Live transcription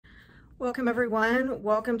Welcome everyone.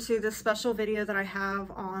 Welcome to this special video that I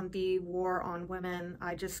have on the war on women.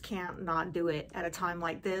 I just can't not do it at a time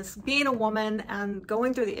like this. Being a woman and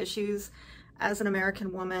going through the issues as an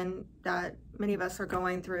American woman that many of us are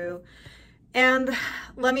going through. And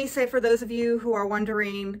let me say, for those of you who are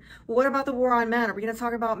wondering, well, what about the war on men? Are we going to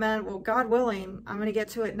talk about men? Well, God willing, I'm going to get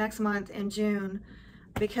to it next month in June,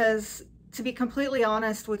 because to be completely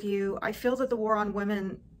honest with you, I feel that the war on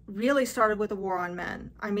women really started with the war on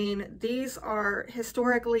men. I mean, these are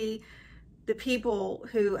historically the people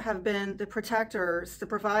who have been the protectors, the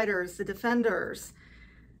providers, the defenders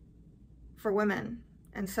for women.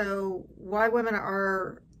 And so why women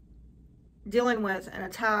are dealing with an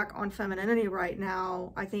attack on femininity right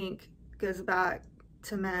now, I think goes back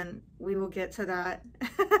to men. We will get to that.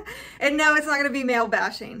 And no, it's not going to be male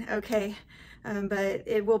bashing, okay? But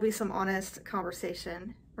it will be some honest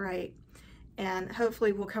conversation, right? And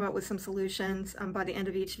hopefully we'll come up with some solutions by the end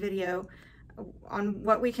of each video on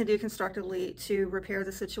what we can do constructively to repair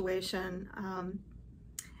the situation.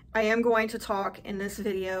 I am going to talk in this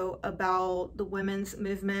video about the women's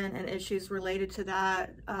movement and issues related to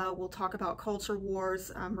that. We'll talk about culture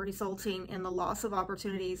wars resulting in the loss of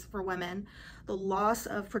opportunities for women, the loss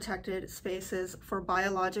of protected spaces for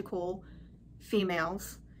biological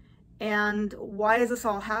females, and why is this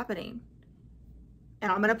all happening?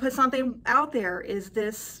 And I'm going to put something out there. Is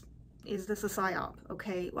this a psyop?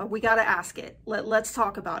 Okay, well, we got to ask it. Let's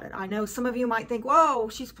talk about it. I know some of you might think, whoa,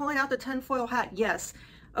 she's pulling out the tinfoil hat. Yes,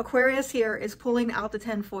 Aquarius here is pulling out the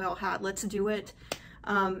tinfoil hat. Let's do it.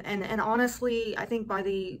 And honestly, I think by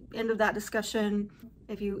the end of that discussion,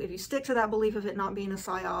 if you stick to that belief of it not being a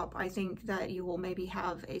psyop, I think that you will maybe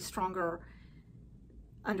have a stronger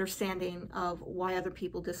understanding of why other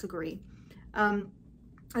people disagree.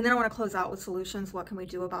 And then I want to close out with solutions. What can we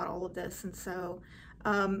do about all of this? And so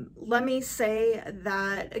let me say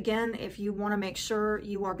that, again, if you want to make sure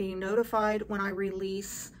you are being notified when I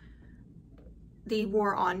release the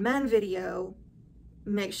War on Men video,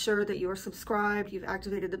 make sure that you are subscribed, you've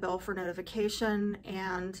activated the bell for notification.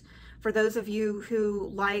 And for those of you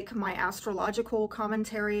who like my astrological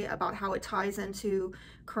commentary about how it ties into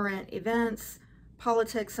current events,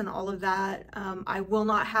 politics and all of that, I will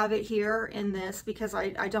not have it here in this because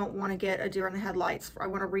I don't want to get a deer in the headlights. I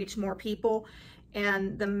want to reach more people,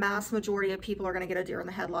 and the mass majority of people are going to get a deer in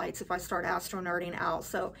the headlights if I start astro nerding out.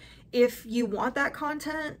 So if you want that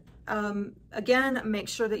content, again, make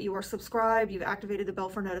sure that you are subscribed, you've activated the bell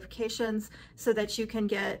for notifications so that you can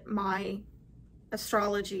get my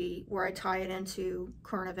astrology where I tie it into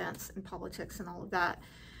current events and politics and all of that.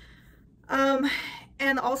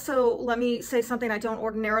 And also, let me say something I don't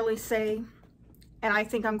ordinarily say, and I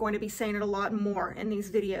think I'm going to be saying it a lot more in these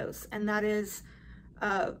videos, and that is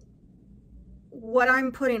what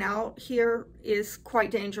I'm putting out here is quite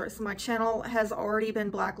dangerous. My channel has already been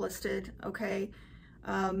blacklisted, okay?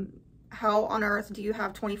 How on earth do you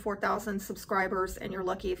have 24,000 subscribers and you're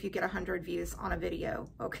lucky if you get 100 views on a video,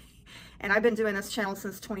 okay? And I've been doing this channel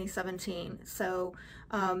since 2017. So,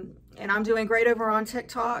 and I'm doing great over on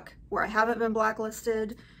TikTok where I haven't been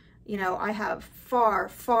blacklisted. You know, I have far,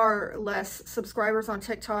 far less subscribers on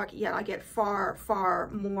TikTok, yet I get far, far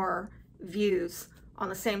more views on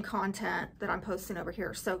the same content that I'm posting over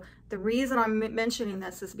here. So the reason I'm mentioning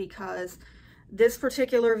this is because this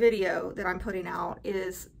particular video that I'm putting out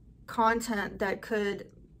is content that could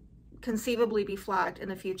conceivably be flagged in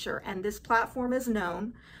the future. And this platform is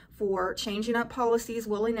known for changing up policies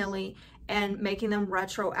willy-nilly and making them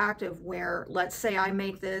retroactive, where let's say I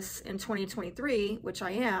make this in 2023, which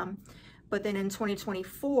I am, but then in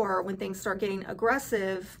 2024, when things start getting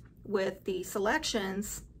aggressive with the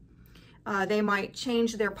selections, they might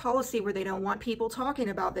change their policy where they don't want people talking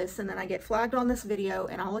about this, and then I get flagged on this video,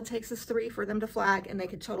 and all it takes is 3 for them to flag, and they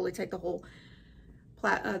could totally take the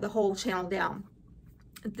whole channel down.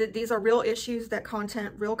 These are real issues that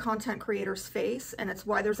real content creators face, and it's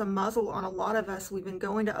why there's a muzzle on a lot of us. We've been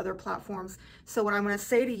going to other platforms. So what I'm going to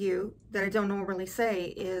say to you that I don't normally say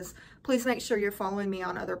is, please make sure you're following me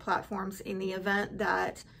on other platforms in the event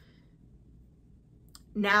that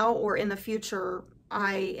now or in the future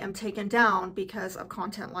I am taken down because of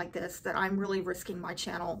content like this, that I'm really risking my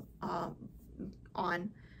channel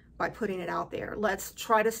on by putting it out there. Let's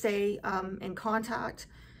try to stay in contact.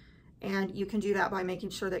 And you can do that by making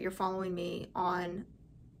sure that you're following me on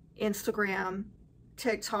Instagram,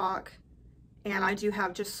 TikTok, and I do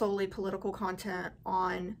have just solely political content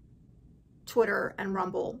on Twitter and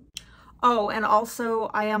Rumble. Oh, and also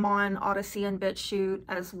I am on Odyssey and BitChute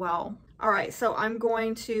as well. All right, so I'm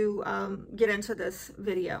going to get into this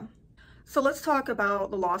video. So let's talk about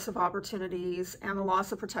the loss of opportunities and the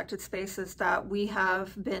loss of protected spaces that we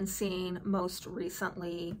have been seeing most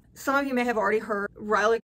recently. Some of you may have already heard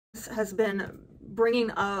Riley has been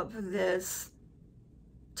bringing up this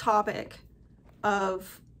topic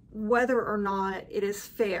of whether or not it is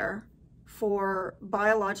fair for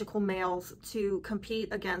biological males to compete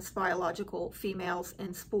against biological females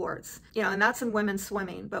in sports. You know, and that's in women's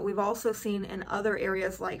swimming, but we've also seen in other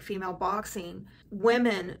areas like female boxing,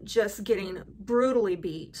 women just getting brutally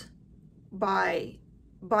beat by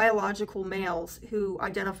biological males who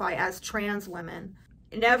identify as trans women.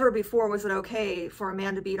 Never before was it okay for a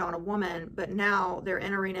man to beat on a woman, but now they're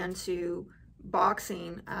entering into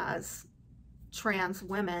boxing as trans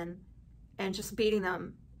women and just beating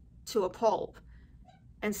them to a pulp.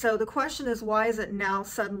 And so the question is, why is it now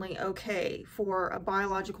suddenly okay for a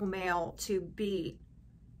biological male to beat,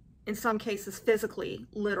 in some cases physically,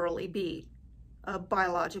 literally beat a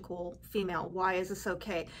biological female? Why is this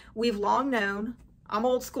okay? We've long known, I'm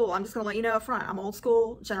old school, I'm just gonna let you know up front, I'm old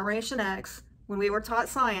school, Generation X, when we were taught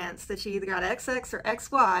science that you either got XX or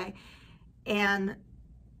XY, and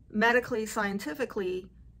medically, scientifically,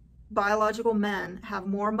 biological men have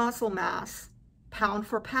more muscle mass pound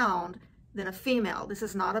for pound than a female. This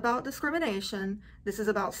is not about discrimination. This is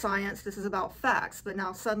about science. This is about facts. But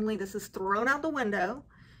now suddenly this is thrown out the window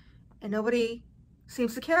and nobody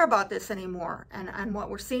seems to care about this anymore. And what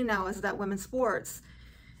we're seeing now is that women's sports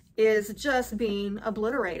is just being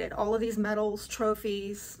obliterated. All of these medals,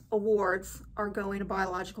 trophies, awards are going to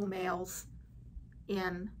biological males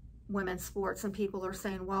in women's sports. And people are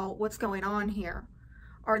saying, well, what's going on here?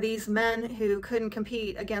 Are these men who couldn't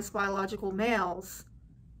compete against biological males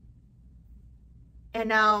and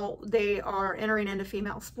now they are entering into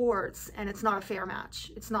female sports and it's not a fair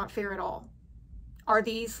match? It's not fair at all. Are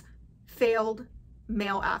these failed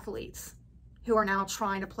male athletes who are now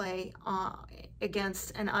trying to play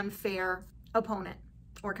against an unfair opponent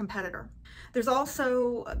or competitor? There's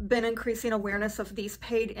also been increasing awareness of these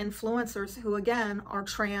paid influencers who, again, are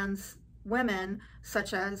trans women,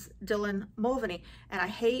 such as Dylanmulvaney. And I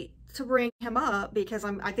hate to bring him up because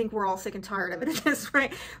I think we're all sick and tired of it at this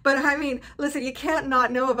rate. But I mean, listen, you can't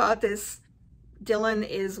not know about this. Dylan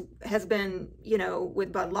has been, you know,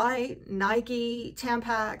 with Bud Light, Nike,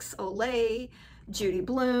 Tampax, Olay, Judy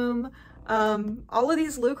Bloom. All of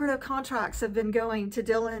these lucrative contracts have been going to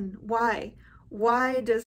Dylan. Why? Why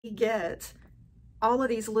does he get all of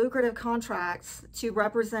these lucrative contracts to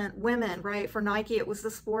represent women, right? For Nike, it was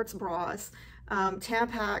the sports bras.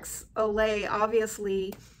 Tampax, Olay,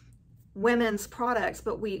 obviously women's products,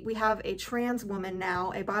 but we have a trans woman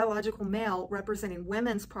now, a biological male representing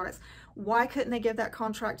women's products. Why couldn't they give that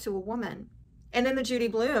contract to a woman? And then the Judy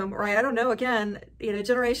Bloom, right? I don't know, again, you know,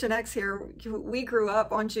 Generation X here, we grew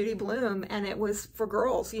up on Judy Bloom and it was for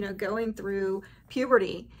girls, you know, going through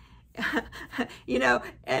puberty. You know,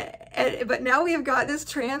 but now we have got this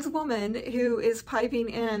trans woman who is piping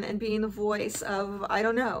in and being the voice of, I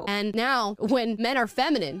don't know. And now when men are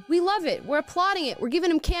feminine, we love it. We're applauding it. We're giving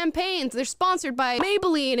them campaigns. They're sponsored by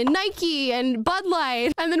Maybelline and Nike and Bud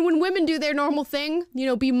Light. And then when women do their normal thing, you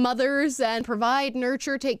know, be mothers and provide,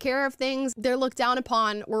 nurture, take care of things, they're looked down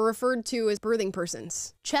upon or referred to as birthing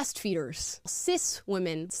persons, chest feeders, cis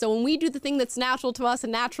women. So when we do the thing that's natural to us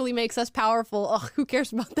and naturally makes us powerful, oh, who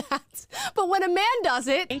cares about that? But when a man does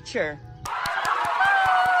it, nature.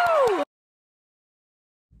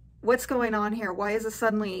 What's going on here? Why is this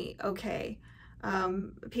suddenly okay?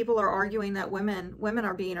 People are arguing that women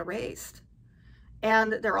are being erased.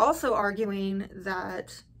 And they're also arguing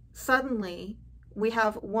that suddenly we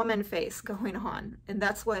have woman face going on. And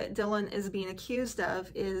that's what Dylan is being accused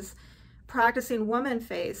of, is practicing woman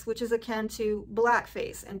face, which is akin to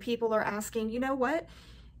blackface. And people are asking, you know what?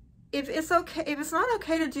 If it's okay, if it's not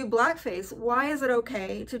okay to do blackface, why is it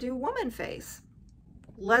okay to do woman face?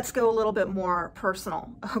 Let's go a little bit more personal,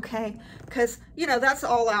 okay? Because, you know, that's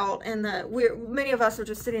all out in many of us are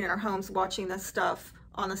just sitting in our homes watching this stuff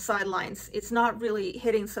on the sidelines. It's not really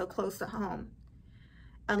hitting so close to home.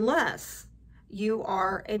 Unless you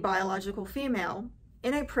are a biological female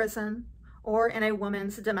in a prison or in a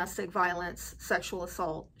women's domestic violence, sexual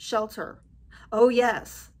assault shelter. Oh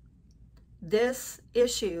yes. This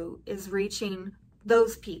issue is reaching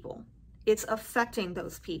those people. It's affecting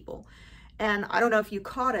those people. And I don't know if you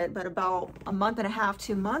caught it, but about a month and a half,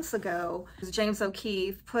 2 months ago,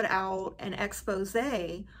 JamesOKeefe put out an expose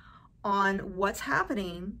on what's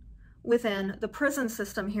happening within the prison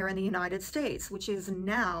system here in the United States, which is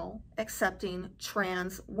now accepting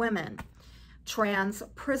trans women, trans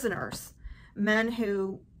prisoners, men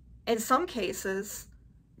who, in some cases,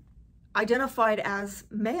 identified as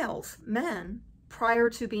males, men, prior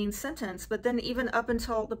to being sentenced, but then even up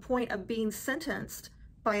until the point of being sentenced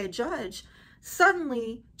by a judge,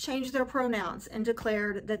 suddenly changed their pronouns and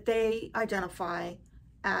declared that they identify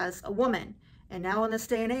as a woman. And now in this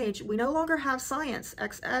day and age, we no longer have science,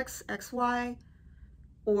 XX, XY,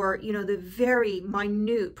 or, you know, the very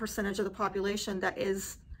minute percentage of the population that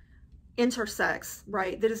is intersex,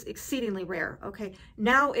 right? That is exceedingly rare, okay?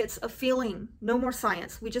 Now it's a feeling, no more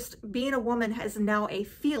science. Being a woman is now a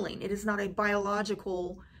feeling. It is not a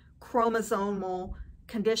biological, chromosomal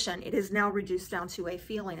condition. It is now reduced down to a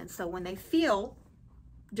feeling. And so when they feel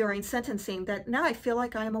during sentencing that now I feel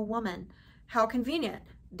like I am a woman, how convenient,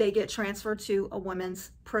 they get transferred to a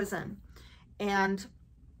women's prison. And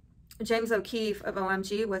JamesOKeefe of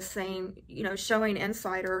OMG was saying, you know, showing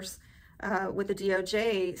insiders with the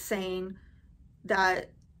DOJ, saying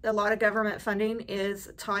that a lot of government funding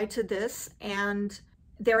is tied to this, and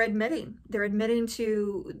they're admitting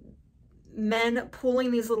to men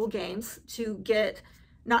pulling these little games to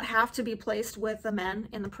not have to be placed with the men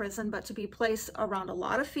in the prison, but to be placed around a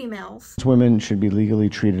lot of females. Women should be legally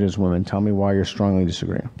treated as women. Tell me why you strongly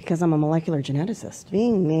disagree. Because I'm a molecular geneticist.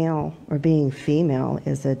 Being male or being female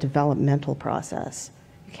is a developmental process.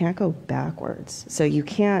 You can't go backwards. So you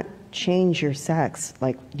can't change your sex.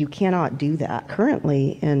 Like, you cannot do that.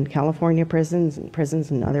 Currently in California prisons and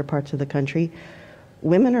prisons in other parts of the country,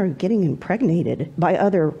 women are getting impregnated by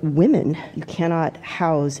other women. You cannot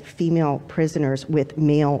house female prisoners with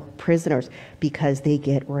male prisoners because they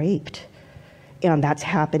get raped. And that's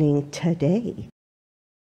happening today.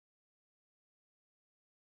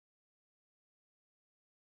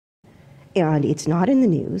 And it's not in the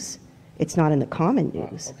news. It's not in the common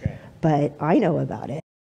news. Okay. But I know about it.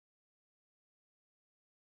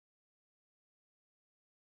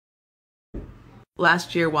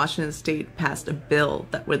 Last year, Washington State passed a bill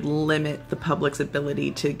that would limit the public's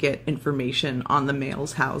ability to get information on the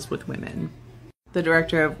males housed with women. The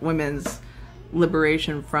director of Women's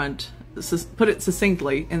Liberation Front put it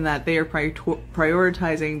succinctly in that they are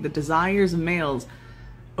prioritizing the desires of males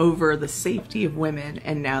over the safety of women,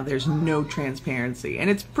 and now there's no transparency.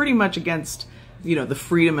 And it's pretty much against, you know, the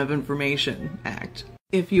Freedom of Information Act.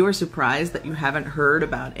 If you're surprised that you haven't heard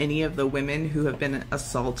about any of the women who have been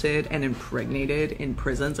assaulted and impregnated in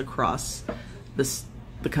prisons across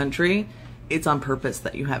the country, it's on purpose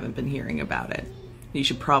that you haven't been hearing about it. You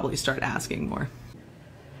should probably start asking more.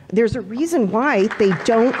 There's a reason why they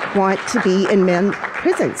don't want to be in men's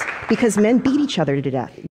prisons, because men beat each other to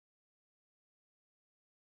death.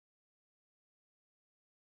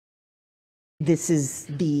 This is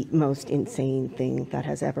the most insane thing that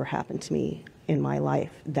has ever happened to me in my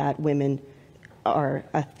life, that women are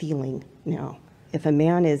a feeling now. If a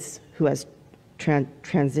man who has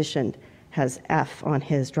transitioned, has F on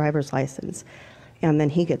his driver's license, and then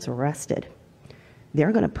he gets arrested,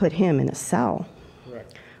 they're going to put him in a cell.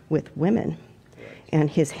 Correct. With women. Correct. And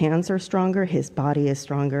his hands are stronger, his body is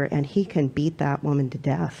stronger, and he can beat that woman to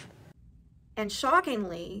death. And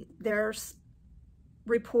shockingly, there's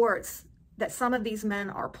reports that some of these men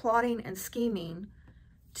are plotting and scheming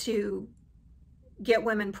to get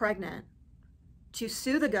women pregnant, to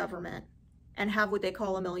sue the government, and have what they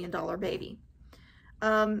call $1 million baby.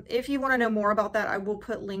 If you want to know more about that, I will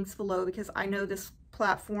put links below, because I know this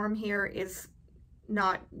platform here is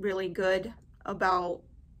not really good about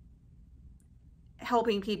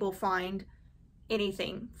helping people find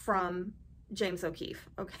anything from JamesOKeefe,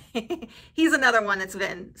 okay? He's another one that's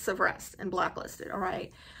been suppressed and blacklisted, all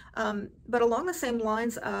right? But along the same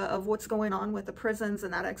lines of what's going on with the prisons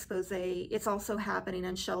and that expose, it's also happening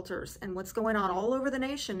in shelters. And what's going on all over the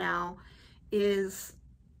nation now is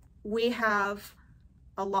we have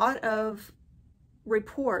a lot of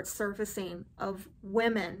reports surfacing of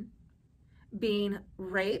women being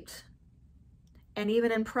raped and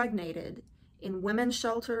even impregnated in women's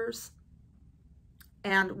shelters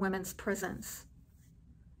and women's prisons.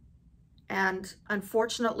 And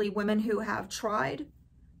unfortunately, women who have tried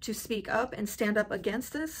to speak up and stand up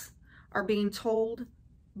against this are being told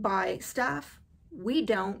by staff, we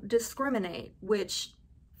don't discriminate, which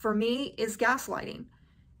for me is gaslighting.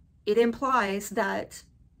 It implies that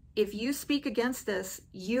if you speak against this,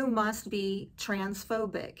 you must be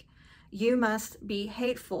transphobic, you must be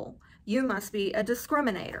hateful, you must be a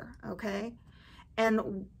discriminator, okay?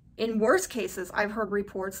 And in worst cases, I've heard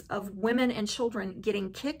reports of women and children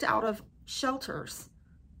getting kicked out of shelters.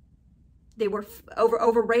 They were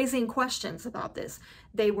over raising questions about this.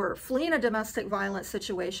 They were fleeing a domestic violence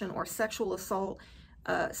situation or sexual assault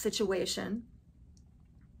situation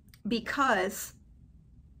because,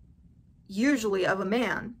 usually of a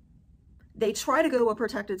man, they try to go to a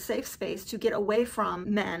protected safe space to get away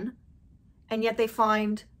from men, and yet they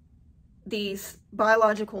find these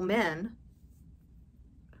biological men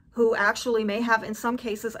who actually may have, in some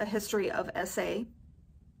cases, a history of SA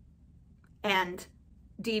and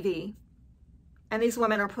DV, and these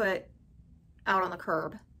women are put out on the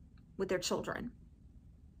curb with their children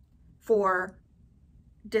for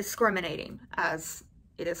discriminating, as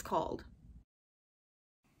it is called.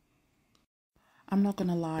 I'm not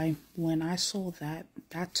gonna lie, when I saw that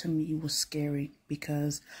to me was scary,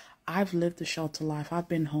 because I've lived the shelter life. I've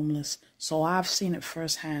been homeless, so I've seen it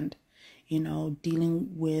firsthand, you know, dealing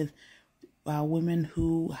with women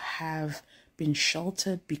who have been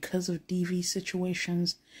sheltered because of DV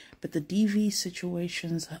situations, but the DV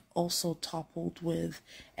situations also toppled with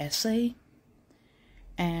SA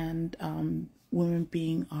and women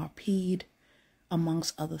being RP'd,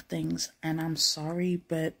 amongst other things. And I'm sorry,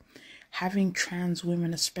 but having trans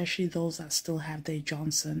women, especially those that still have their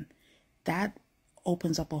Johnson, that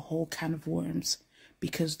opens up a whole can of worms,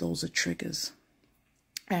 because those are triggers.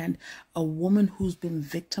 And a woman who's been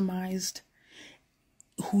victimized,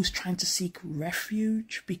 who's trying to seek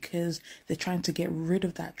refuge because they're trying to get rid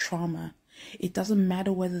of that trauma, it doesn't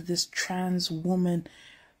matter whether this trans woman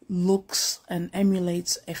looks and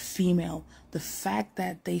emulates a female. The fact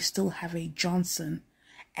that they still have a Johnson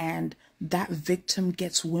and that victim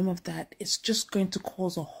gets wind of that, it's just going to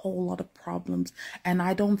cause a whole lot of problems. And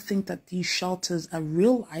I don't think that these shelters are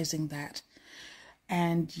realizing that.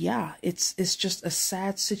 And yeah, it's just a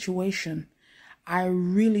sad situation. I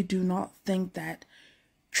really do not think that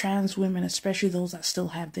trans women, especially those that still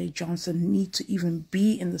have their Johnson, need to even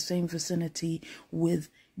be in the same vicinity with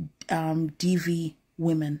DV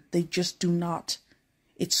women. They just do not.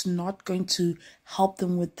 It's not going to help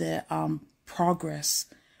them with their progress,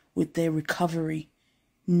 with their recovery,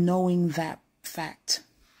 knowing that fact.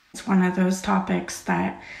 It's one of those topics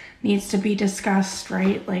that needs to be discussed,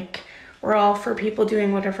 right? Like, we're all for people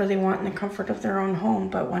doing whatever they want in the comfort of their own home,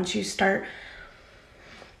 but once you start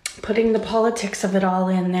putting the politics of it all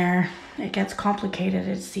in there, it gets complicated.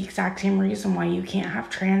 It's the exact same reason why you can't have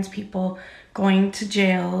trans people going to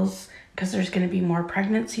jails, because there's going to be more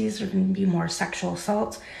pregnancies, there's going to be more sexual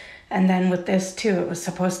assaults. And then with this too, it was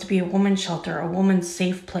supposed to be a woman's shelter, a woman's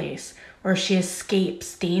safe place where she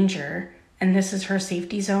escapes danger, and this is her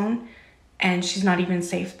safety zone, and she's not even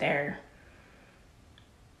safe there.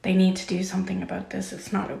 They need to do something about this.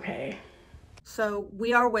 It's not okay. So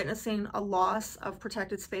we are witnessing a loss of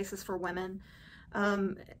protected spaces for women.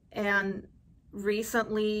 And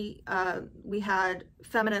recently we had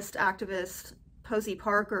feminist activist Posey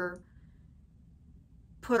Parker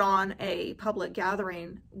put on a public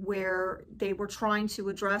gathering where they were trying to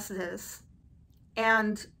address this.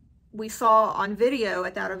 And we saw on video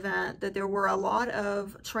at that event that there were a lot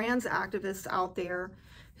of trans activists out there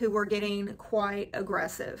who were getting quite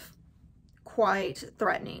aggressive, quite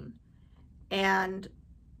threatening. And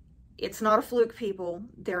it's not a fluke, people.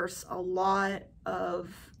 There's a lot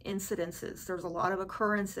of incidences. There's a lot of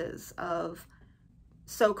occurrences of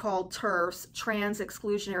so-called TERFs, trans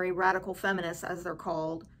exclusionary radical feminists, as they're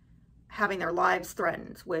called, having their lives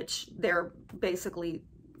threatened, which they're basically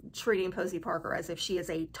treating Posey Parker as if she is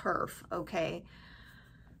a TERF, okay?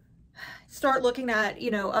 Start looking at,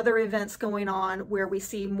 you know, other events going on where we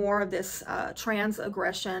see more of this trans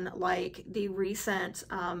aggression, like the recent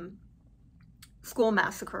school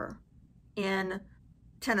massacre in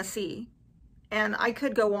Tennessee. And I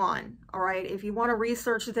could go on, all right? If you want to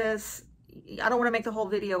research this, I don't want to make the whole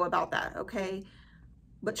video about that, okay?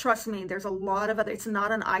 But trust me, there's a lot of other, it's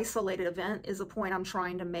not an isolated event, is a point I'm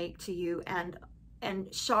trying to make to you. And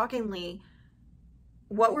shockingly,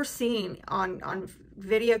 what we're seeing on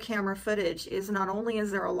video camera footage is not only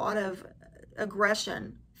is there a lot of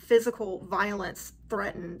aggression, physical violence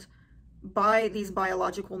threatened by these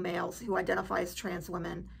biological males who identify as trans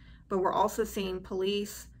women, but we're also seeing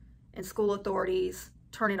police and school authorities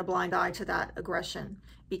turning a blind eye to that aggression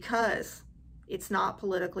because it's not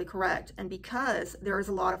politically correct, and because there is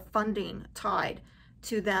a lot of funding tied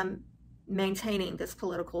to them maintaining this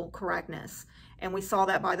political correctness. And we saw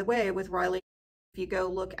that, by the way, with Riley. If you go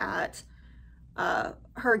look at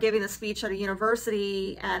her giving a speech at a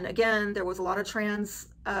university, and again, there was a lot of trans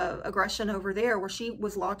aggression over there where she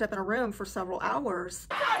was locked up in a room for several hours.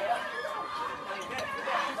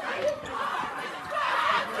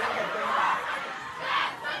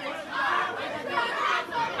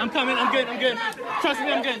 I'm coming, I'm good, I'm good. Trust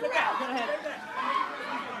me, I'm good. Go ahead.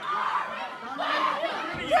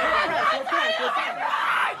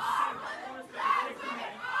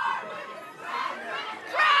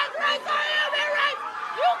 Trans rights are human rights!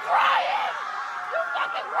 You crying! You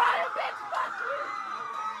fucking crying, bitch! Fuck you!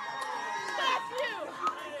 Fuck you!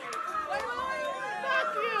 Wait.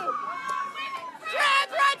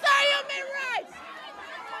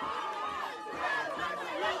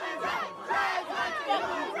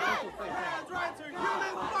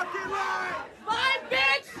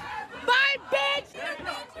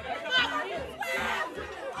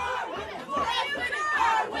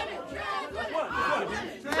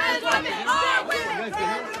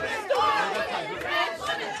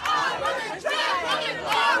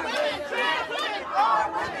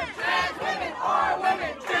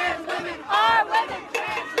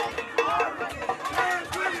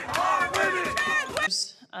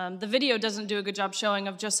 The video doesn't do a good job showing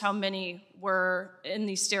of just how many were in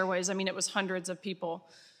these stairways. I mean, it was hundreds of people.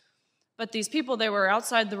 But these people, they were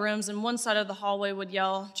outside the rooms, and one side of the hallway would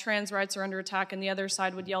yell, "Trans rights are under attack," and the other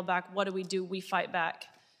side would yell back, "What do we do? We fight back."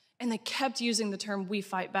 And they kept using the term, "we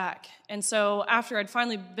fight back." And so after I'd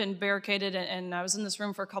finally been barricaded and I was in this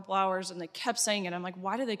room for a couple hours and they kept saying it, I'm like,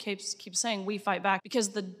 why do they keep saying "we fight back"? Because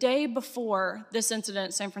the day before this incident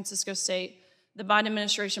at San Francisco State, the Biden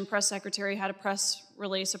administration press secretary had a press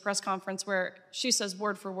release, a press conference where she says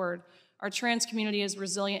word for word, "Our trans community is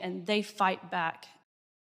resilient and they fight back."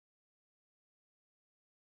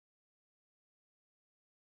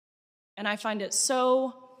 And I find it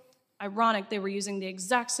so ironic they were using the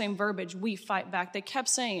exact same verbiage, "we fight back." They kept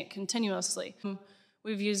saying it continuously.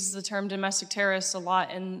 We've used the term domestic terrorists a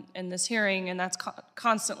lot in this hearing, and that's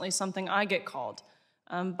constantly something I get called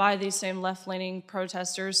by these same left-leaning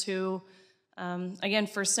protesters who, again,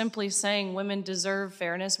 for simply saying women deserve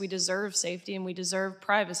fairness, we deserve safety, and we deserve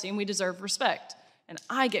privacy, and we deserve respect. And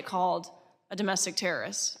I get called a domestic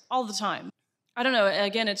terrorist all the time. I don't know,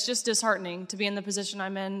 again, it's just disheartening to be in the position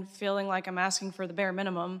I'm in, feeling like I'm asking for the bare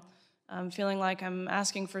minimum, feeling like I'm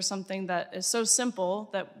asking for something that is so simple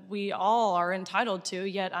that we all are entitled to,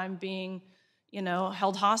 yet I'm being,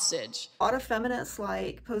 held hostage. A lot of feminists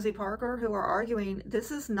like Posey Parker who are arguing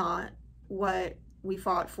this is not what we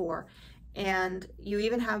fought for. And you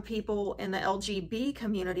even have people in the LGBT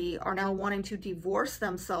community are now wanting to divorce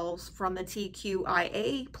themselves from the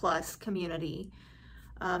TQIA+ community.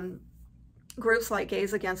 Groups like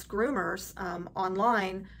Gays Against Groomers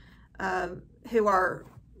online who are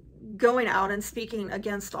going out and speaking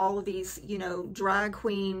against all of these, drag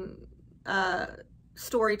queen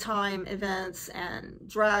story time events and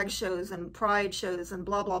drag shows and pride shows and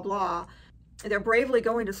blah, blah, blah. They're bravely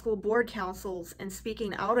going to school board councils and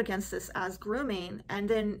speaking out against this as grooming. And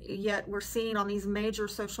then yet we're seeing on these major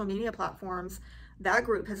social media platforms, that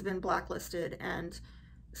group has been blacklisted and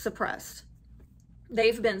suppressed.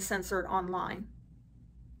 They've been censored online.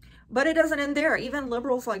 But it doesn't end there. Even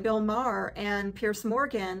liberals like billmaher and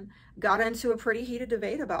piersmorgan got into a pretty heated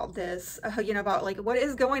debate about this, about like what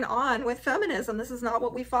is going on with feminism. This is not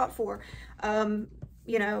what we fought for. And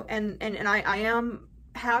I am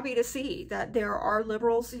happy to see that there are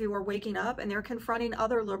liberals who are waking up and they're confronting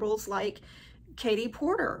other liberals like Katie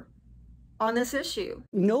Porter on this issue.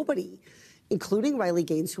 Nobody, including Riley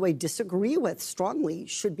Gaines, who I disagree with strongly,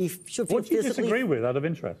 should feel What do you disagree with, out of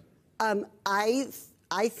interest?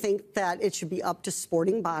 I think that it should be up to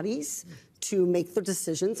sporting bodies to make the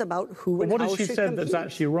decisions about who and how should compete. What has she said that's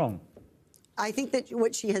actually wrong? I think that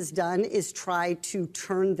what she has done is try to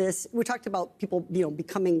turn this. We talked about people,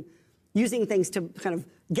 using things to kind of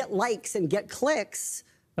get likes and get clicks.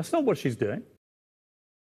 That's not what she's doing.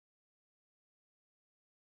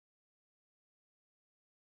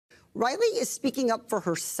 Riley is speaking up for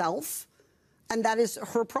herself, and that is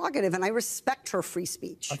her prerogative, and I respect her free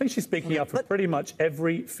speech. I think she's speaking up for pretty much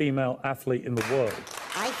every female athlete in the world.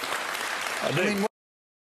 I do.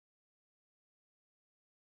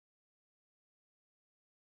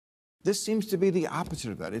 This seems to be the opposite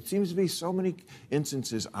of that. It seems to be so many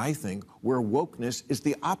instances, I think, where wokeness is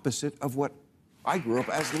the opposite of what I grew up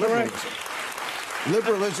as liberalism.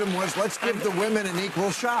 Liberalism was, let's give the women an equal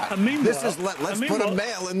shot. This is, let's put a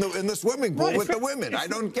male in the swimming pool with the women. I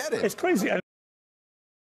don't get it. It's crazy.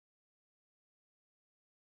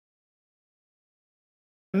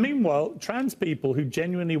 Meanwhile, trans people who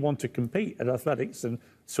genuinely want to compete at athletics and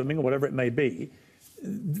swimming or whatever it may be,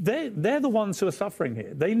 they're the ones who are suffering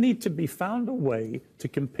here. They need to be found a way to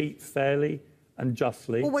compete fairly and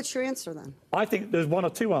justly. Well, what's your answer then? I think there's one or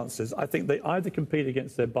two answers. I think they either compete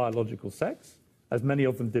against their biological sex, as many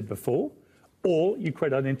of them did before, or you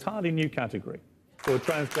create an entirely new category for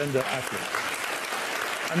transgender athletes.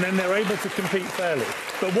 And then they're able to compete fairly.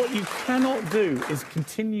 But what you cannot do is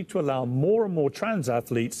continue to allow more and more trans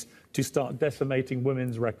athletes to start decimating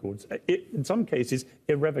women's records, in some cases,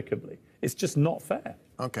 irrevocably. It's just not fair.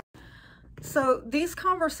 Okay. So these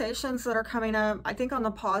conversations that are coming up, I think on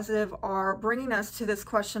the positive, are bringing us to this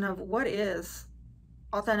question of what is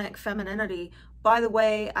authentic femininity. By the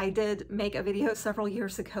way, I did make a video several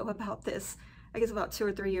years ago about this. I guess about 2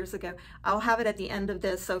 or 3 years ago. I'll have it at the end of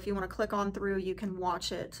this, so if you want to click on through, you can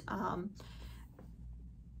watch it.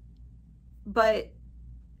 But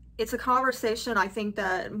it's a conversation I think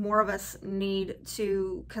that more of us need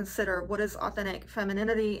to consider. What is authentic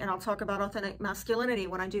femininity? And I'll talk about authentic masculinity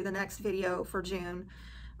when I do the next video for June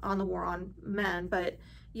on the war on men. But,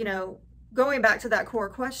 going back to that core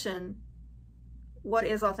question, what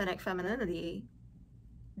is authentic femininity?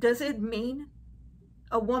 Does it mean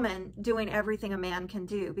a woman doing everything a man can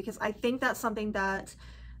do? Because I think that's something that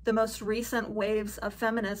the most recent waves of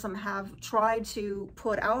feminism have tried to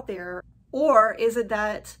put out there? Or is it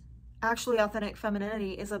that actually authentic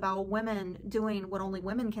femininity is about women doing what only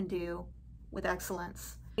women can do with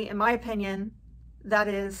excellence? In my opinion, that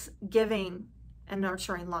is giving and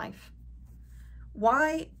nurturing life.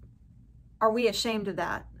 Why are we ashamed of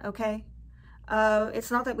that, okay? It's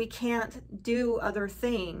not that we can't do other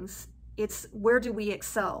things. It's where do we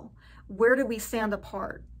excel? Where do we stand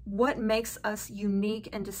apart? What makes us unique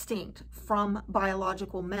and distinct from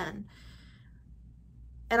biological men?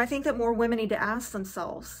 And I think that more women need to ask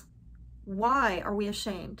themselves, why are we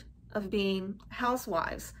ashamed of being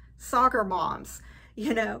housewives, soccer moms,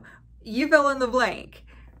 you know, you fill in the blank.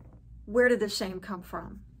 Where did this shame come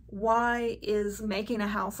from? Why is making a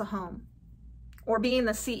house a home? Or being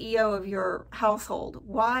the CEO of your household,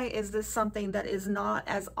 why is this something that is not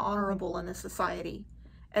as honorable in this society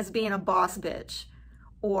as being a boss bitch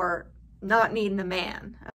or not needing a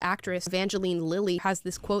man? Actress Evangeline Lilly has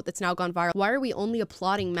this quote that's now gone viral. Why are we only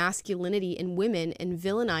applauding masculinity in women and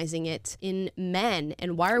villainizing it in men?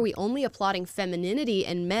 And why are we only applauding femininity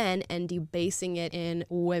in men and debasing it in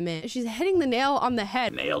women? She's hitting the nail on the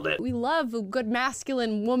head. Nailed it. We love a good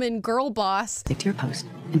masculine woman girl boss. Stick to your post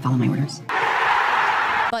and follow my orders.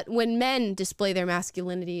 But when men display their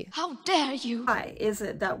masculinity, how dare you? Why is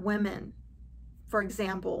it that women, for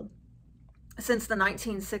example, since the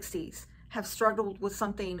 1960s, have struggled with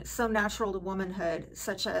something so natural to womanhood,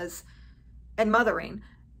 such as, and mothering,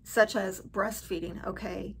 such as breastfeeding,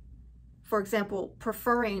 okay? For example,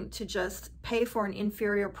 preferring to just pay for an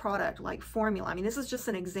inferior product like formula. I mean, this is just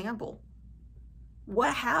an example.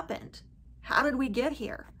 What happened? How did we get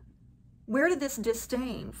here? Where did this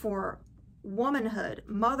disdain for womanhood,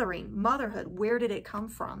 mothering, motherhood, where did it come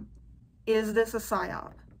from? Is this a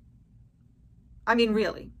psyop? I mean,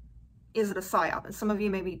 really, is it a psyop? And some of you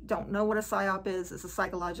maybe don't know what a psyop is. It's a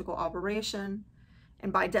psychological operation.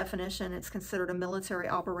 And by definition, it's considered a military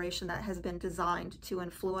operation that has been designed to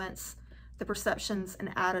influence the perceptions and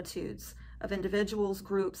attitudes of individuals,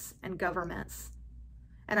 groups, and governments.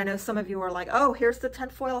 And I know some of you are like, oh, here's the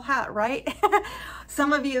tinfoil hat, right?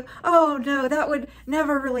 Some of you, oh no, that would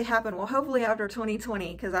never really happen. Well, hopefully after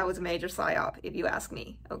 2020, because that was a major psyop, if you ask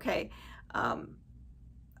me, okay?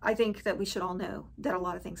 I think that we should all know that a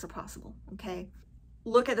lot of things are possible, okay?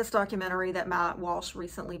 Look at this documentary that Matt Walsh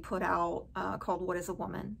recently put out called What is a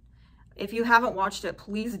Woman? If you haven't watched it,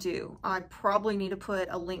 please do. I probably need to put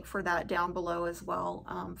a link for that down below as well,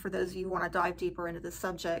 for those of you who want to dive deeper into this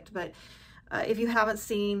subject. But if you haven't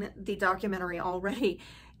seen the documentary already,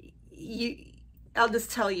 I'll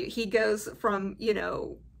just tell you, he goes from, you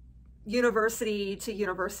know, university to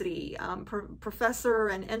university, professor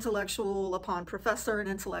and intellectual upon professor and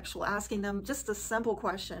intellectual, asking them just a simple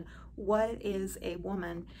question, what is a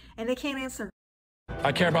woman? And they can't answer.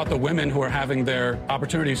 I care about the women who are having their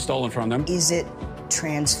opportunities stolen from them. Is it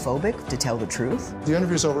transphobic to tell the truth? The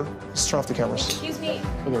interview's over. Let's turn off the cameras. Excuse me.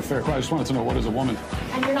 They're fair. I just wanted to know, what is a woman?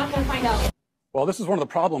 And you're not going to find out. Well, this is one of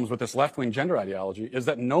the problems with this left-wing gender ideology, is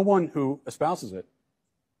that no one who espouses it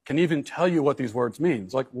can even tell you what these words mean.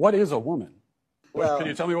 Like, what is a woman? Well, can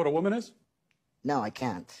you tell me what a woman is? No, I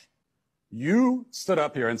can't. You stood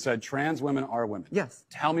up here and said trans women are women. Yes.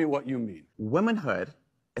 Tell me what you mean. Womanhood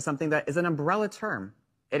is something that is an umbrella term.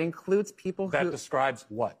 It includes people who... That describes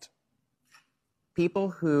what? People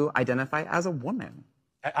who identify as a woman.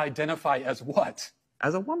 Identify as what?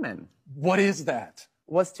 As a woman. What is that?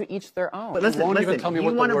 Was to each their own. But listen, even tell me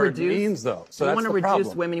what the word means, though. So you want to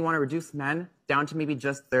reduce women, you want to reduce men down to maybe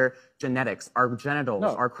just their genetics, our genitals,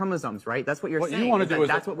 our chromosomes, right? That's what you're saying. You want to do is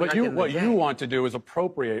that's what you want to do is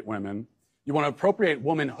appropriate women. You want to appropriate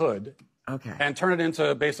womanhood, okay, and turn it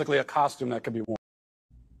into basically a costume that could be worn.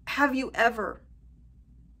 Have you ever,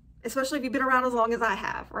 especially if you've been around as long as I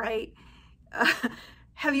have, right?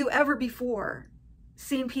 Have you ever before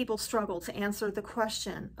seen people struggle to answer the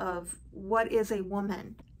question of what is a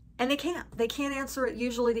woman? And they can't answer it.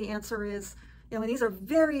 Usually the answer is, you know, and these are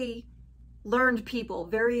very learned people,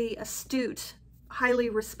 very astute, highly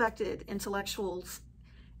respected intellectuals,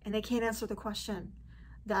 and they can't answer the question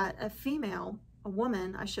that a female, a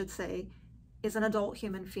woman, I should say, is an adult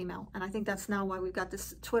human female. And I think that's now why we've got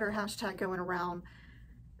this Twitter hashtag going around,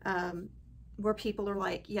 where people are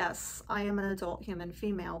like, yes, I am an adult human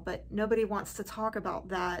female, but nobody wants to talk about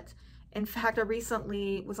that. In fact, I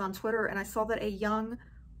recently was on Twitter and I saw that a young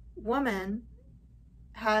woman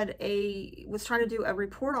was trying to do a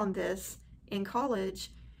report on this in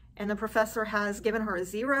college, and the professor has given her a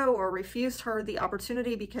 0 or refused her the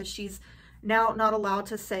opportunity because she's now not allowed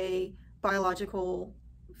to say biological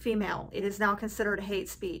female. It is now considered hate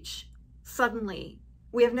speech. Suddenly,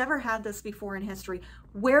 We have never had this before in history.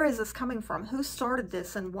 Where is this coming from? Who started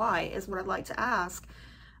this and why is what I'd like to ask.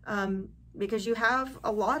 Because you have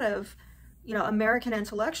a lot of, American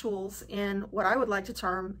intellectuals in what I would like to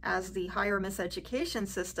term as the higher miseducation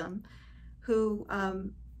system who,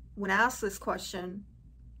 when asked this question,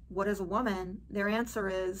 what is a woman? Their answer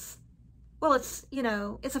is, well, it's,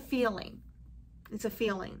 it's a feeling. It's a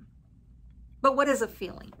feeling. But what is a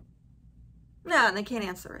feeling? No, and they can't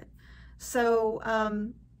answer it. So,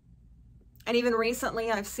 and even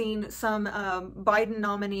recently I've seen some Biden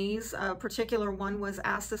nominees, a particular one was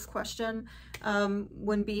asked this question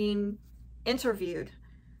when being interviewed,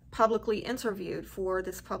 publicly interviewed for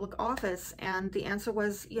this public office. And the answer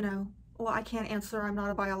was, well, I can't answer, I'm not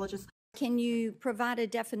a biologist. Can you provide a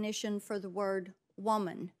definition for the word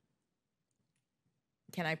woman?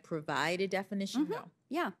 Can I provide a definition? Mm-hmm. No.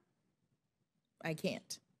 Yeah. I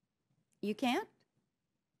can't. You can't?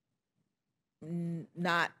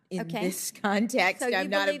 Not in this context. So I'm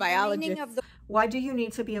not a biologist. Why do you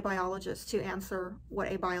need to be a biologist to answer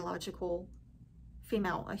what a biological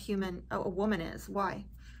female, a woman is? Why?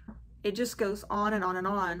 It just goes on and on and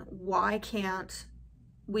on. Why can't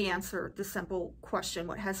we answer the simple question?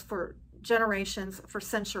 What has for generations, for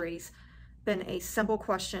centuries, been a simple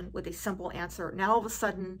question with a simple answer. Now all of a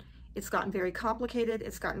sudden it's gotten very complicated,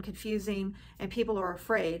 it's gotten confusing, and people are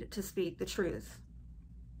afraid to speak the truth.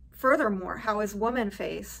 Furthermore, how is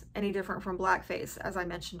womanface any different from blackface, as I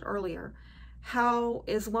mentioned earlier? How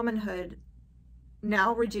is womanhood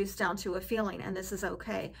now reduced down to a feeling, and this is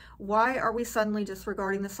okay? Why are we suddenly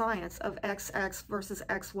disregarding the science of XX versus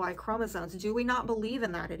XY chromosomes? Do we not believe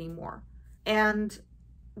in that anymore? And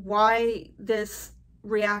why this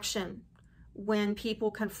reaction when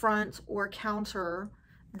people confront or counter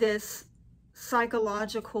this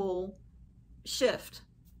psychological shift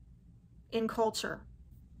in culture?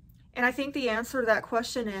 And I think the answer to that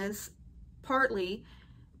question is partly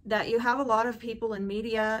that you have a lot of people in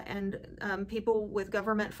media and people with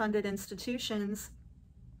government-funded institutions,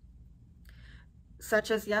 such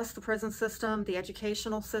as, yes, the prison system, the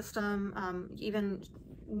educational system, even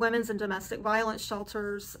women's and domestic violence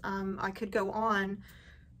shelters, I could go on.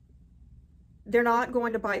 They're not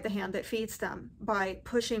going to bite the hand that feeds them by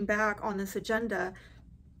pushing back on this agenda.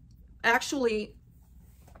 Actually,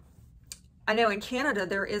 I know in Canada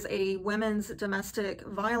there is a women's domestic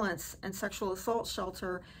violence and sexual assault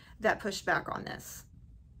shelter that pushed back on this.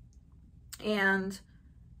 And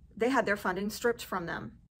they had their funding stripped from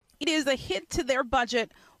them. It is a hit to their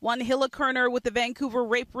budget. One Hilla Kerner with the Vancouver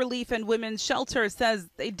Rape Relief and Women's Shelter says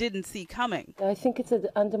they didn't see coming. I think it's an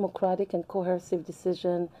undemocratic and coercive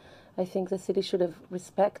decision. I think the city should have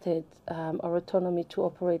respected our autonomy to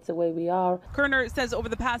operate the way we are. Kerner says over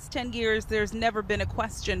the past 10 years, there's never been a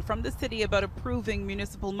question from the city about approving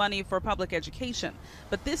municipal money for public education.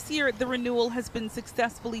 But this year, the renewal has been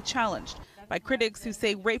successfully challenged by critics who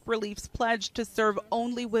say Rape Relief's pledge to serve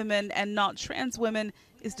only women and not trans women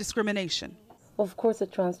is discrimination. Of course, the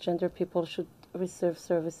transgender people should receive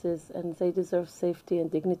services, and they deserve safety and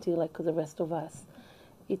dignity like the rest of us.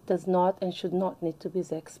 It does not and should not need to be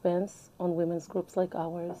the expense on women's groups like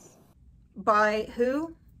ours. By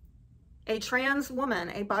who? A trans woman,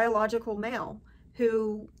 a biological male,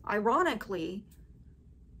 who ironically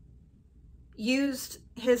used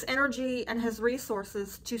his energy and his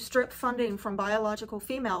resources to strip funding from biological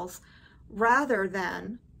females rather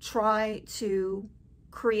than try to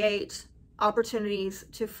create opportunities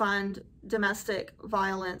to fund domestic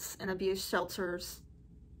violence and abuse shelters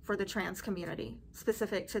for the trans community,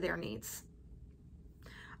 specific to their needs.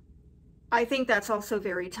 I think that's also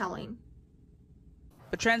very telling.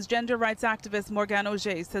 But transgender rights activist Morgan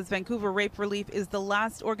Auger says Vancouver Rape Relief is the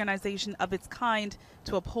last organization of its kind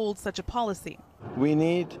to uphold such a policy. We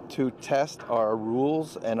need to test our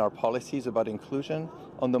rules and our policies about inclusion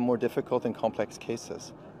on the more difficult and complex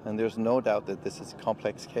cases. And there's no doubt that this is a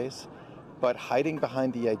complex case. But hiding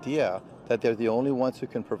behind the idea that they're the only ones who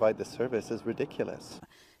can provide the service is ridiculous.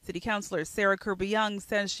 City Councillor Sarah Kirby-Young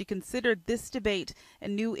says she considered this debate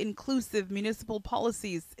and new inclusive municipal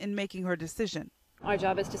policies in making her decision. Our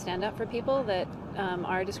job is to stand up for people that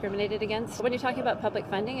are discriminated against. When you're talking about public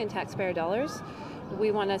funding and taxpayer dollars, we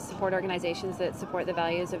want to support organizations that support the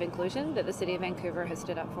values of inclusion that the City of Vancouver has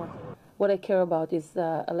stood up for. What I care about is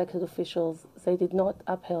elected officials. They did not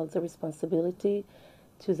uphold the responsibility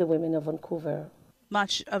to the women of Vancouver.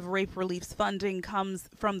 Much of Rape Relief's funding comes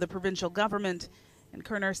from the provincial government, and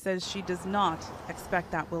Kerner says she does not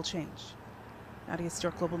expect that will change. Nadia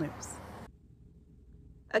Stewart, Global News.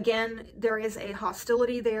 Again, there is a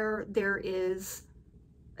hostility there. There is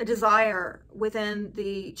a desire within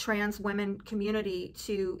the trans women community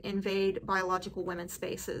to invade biological women's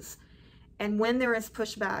spaces. And when there is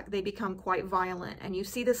pushback, they become quite violent. And you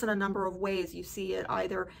see this in a number of ways. You see it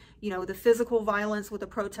either, the physical violence with the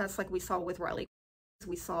protests like we saw with Riley,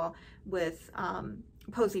 we saw with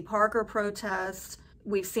Posey Parker protests,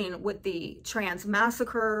 we've seen with the trans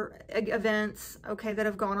massacre events, that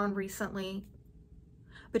have gone on recently.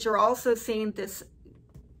 But you're also seeing this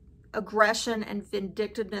aggression and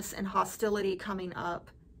vindictiveness and hostility coming up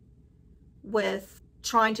with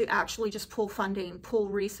trying to actually just pull funding, pull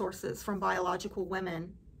resources from biological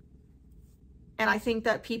women. And I think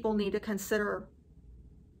that people need to consider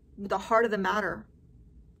the heart of the matter.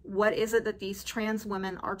 What is it that these trans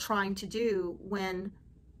women are trying to do when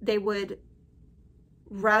they would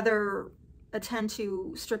rather attend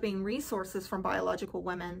to stripping resources from biological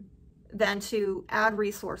women than to add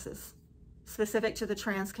resources specific to the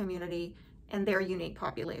trans community and their unique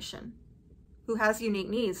population, who has unique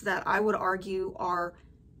needs that I would argue are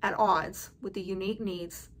at odds with the unique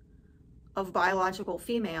needs of biological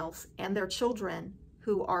females and their children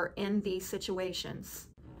who are in these situations.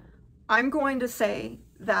 I'm going to say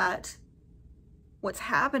that what's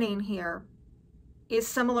happening here is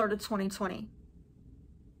similar to 2020.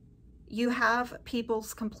 You have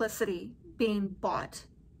people's complicity being bought,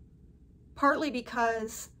 partly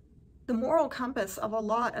because the moral compass of a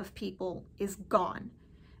lot of people is gone.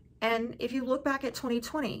 And if you look back at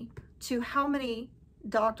 2020 to how many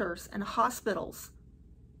doctors and hospitals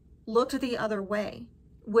looked the other way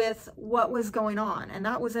with what was going on, and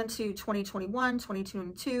that was into 2021,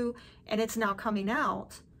 2022, and it's now coming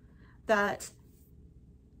out that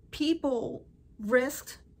people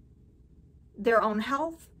risked their own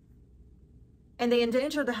health and they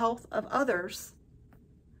endangered the health of others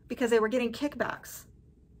because they were getting kickbacks.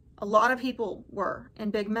 A lot of people were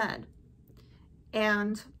in Big Med,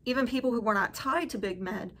 and even people who were not tied to Big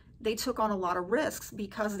Med, they took on a lot of risks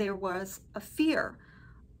because there was a fear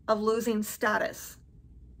of losing status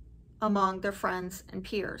among their friends and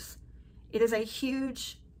peers. It is a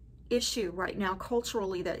huge issue right now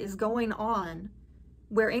culturally that is going on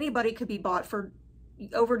where anybody could be bought for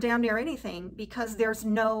over damn near anything because there's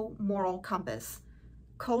no moral compass.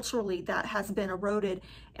 Culturally, that has been eroded,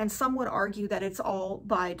 and some would argue that it's all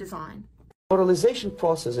by design. Moralization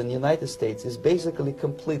process in the United States is basically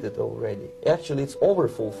completed already. Actually, it's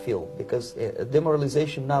overfulfilled because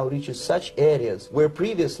demoralization now reaches such areas where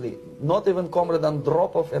previously not even Comrade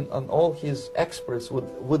Andropov and all his experts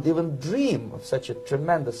would even dream of such a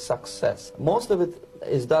tremendous success. Most of it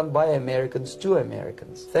is done by Americans to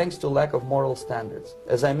Americans, thanks to lack of moral standards.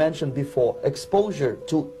 As I mentioned before, exposure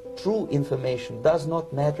to true information does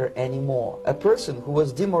not matter anymore. A person who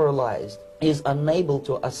was demoralized is unable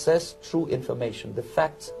to assess true information. The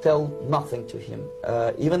facts tell nothing to him.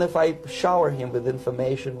 Even if I shower him with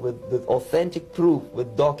information, with authentic proof,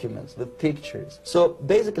 with documents, with pictures. So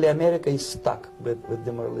basically America is stuck with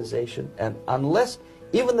demoralization, and unless,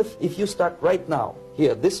 even if you start right now,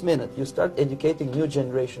 here, this minute, you start educating new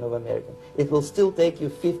generation of Americans, it will still take you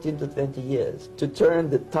 15 to 20 years to turn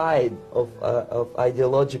the tide of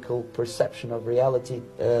ideological perception of reality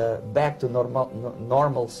back to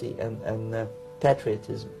normalcy and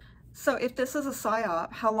patriotism. So if this is a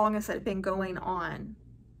psyop, how long has it been going on?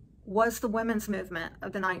 Was the women's movement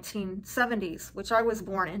of the 1970s, which I was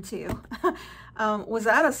born into, was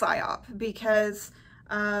that a psyop? Because,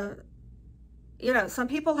 some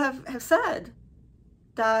people have said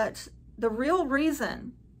that the real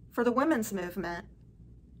reason for the women's movement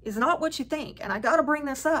is not what you think. And I got to bring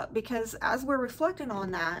this up because as we're reflecting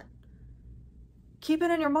on that, keep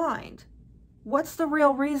it in your mind. What's the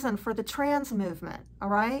real reason for the trans movement, all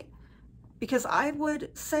right? Because I would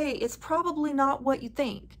say it's probably not what you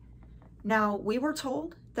think. Now, we were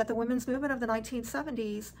told that the women's movement of the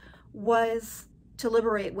 1970s was to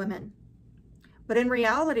liberate women. But in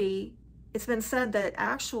reality, it's been said that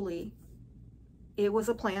actually it was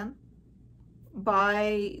a plan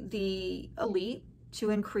by the elite to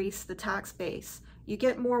increase the tax base. You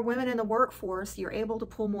get more women in the workforce, you're able to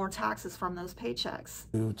pull more taxes from those paychecks.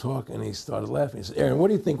 We were talking and he started laughing. He said, "Aaron, what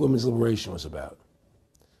do you think women's liberation was about?"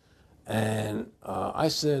 And I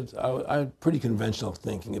said, I had pretty conventional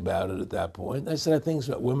thinking about it at that point. I said, I think it's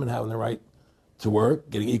about women having the right to work,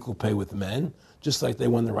 getting equal pay with men, just like they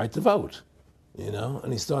won the right to vote,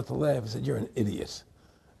 And he started to laugh. He said, "You're an idiot."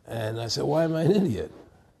 And I said, "Why am I an idiot?"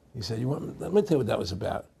 He said, let me tell you what that was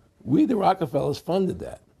about. We, the Rockefellers, funded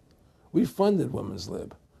that. We funded Women's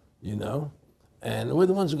Lib, And we're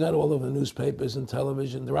the ones who got all over the newspapers and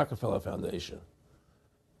television, the Rockefeller Foundation.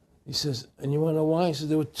 He says, and you want to know why? He says,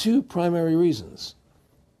 there were two primary reasons.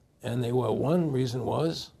 And they were, one reason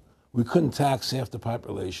was we couldn't tax half the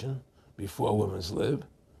population before women's lib.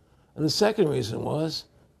 And the second reason was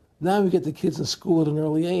now we get the kids in school at an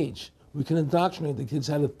early age. We can indoctrinate the kids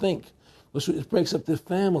how to think. It breaks up the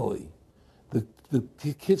family.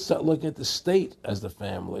 The kids start looking at the state as the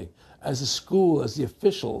family, as the school, as the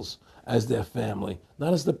officials, as their family,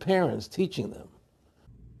 not as the parents teaching them.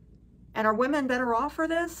 And are women better off for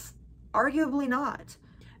this? Arguably not.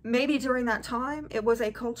 Maybe during that time, it was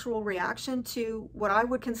a cultural reaction to what I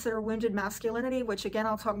would consider wounded masculinity, which again,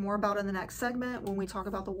 I'll talk more about in the next segment when we talk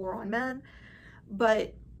about the war on men.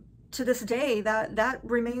 But to this day, that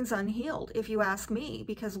remains unhealed, if you ask me,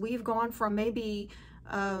 because we've gone from maybe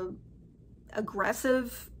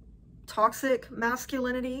aggressive, toxic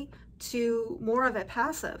masculinity to more of a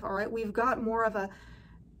passive, all right? We've got more of a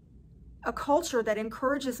culture that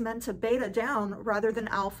encourages men to beta down rather than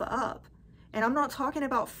alpha up. And I'm not talking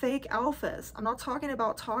about fake alphas. I'm not talking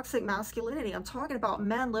about toxic masculinity. I'm talking about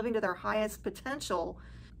men living to their highest potential.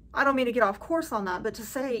 I don't mean to get off course on that, but to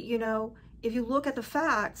say, you know, if you look at the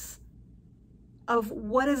facts of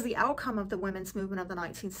what is the outcome of the women's movement of the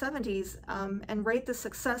 1970s and rate the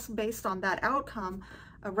success based on that outcome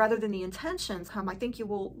rather than the intentions, I think you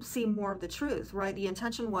will see more of the truth, right? The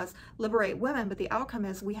intention was liberate women, but the outcome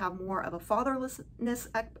is we have more of a fatherlessness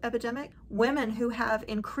epidemic. Women who have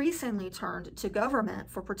increasingly turned to government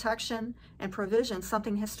for protection and provision,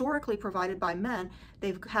 something historically provided by men,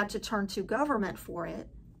 they've had to turn to government for it.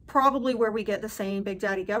 Probably where we get the saying big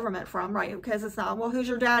daddy government from, right? Because it's not, well, who's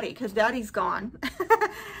your daddy? Because daddy's gone.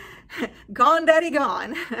 Gone, daddy,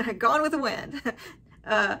 gone. Gone with the wind.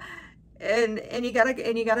 And you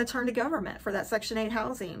gotta turn to government for that Section 8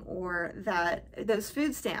 housing or those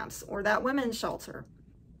food stamps or that women's shelter,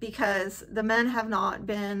 because the men have not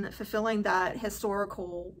been fulfilling that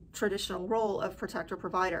historical traditional role of protector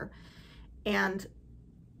provider. And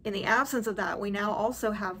in the absence of that, we now also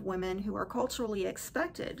have women who are culturally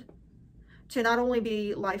expected to not only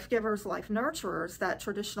be life givers, life nurturers, that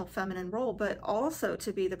traditional feminine role, but also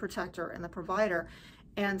to be the protector and the provider.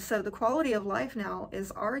 And so the quality of life now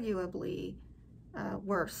is arguably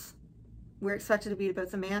worse. We're expected to be both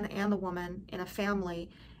the man and the woman in a family.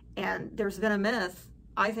 And there's been a myth,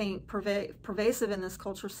 I think, pervasive in this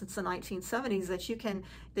culture since the 1970s that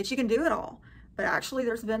you can do it all. But actually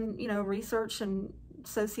there's been, you know, research and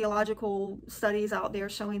sociological studies out there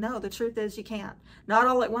showing, no, the truth is you can't. Not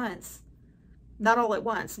all at once. Not all at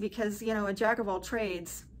once, because, you know, a jack of all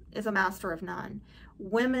trades is a master of none.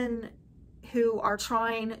 Women who are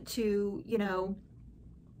trying to, you know,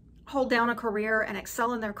 hold down a career and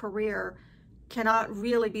excel in their career cannot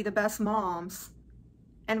really be the best moms,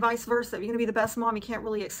 and vice versa. If you're going to be the best mom, you can't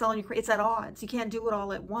really excel in your career. It's at odds. You can't do it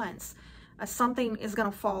all at once. Something is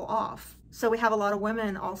going to fall off. So we have a lot of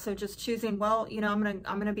women also just choosing, well, you know, I'm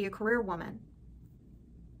going to be a career woman.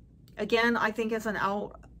 Again, I think as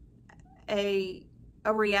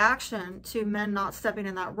a reaction to men not stepping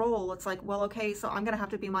in that role. It's like, well, okay, so I'm going to have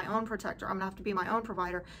to be my own protector. I'm going to have to be my own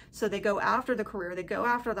provider. So they go after the career, they go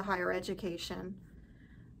after the higher education.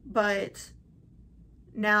 But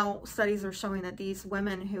now studies are showing that these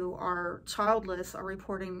women who are childless are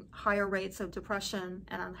reporting higher rates of depression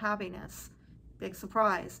and unhappiness. Big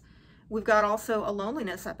surprise. We've got also a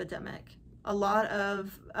loneliness epidemic. A lot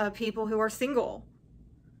of people who are single,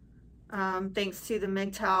 thanks to the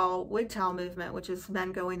MGTOW, WGTOW movement, which is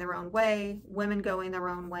men going their own way, women going their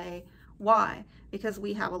own way. Why? Because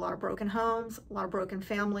we have a lot of broken homes, a lot of broken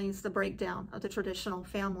families, the breakdown of the traditional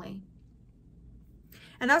family.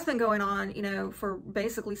 And that's been going on, you know, for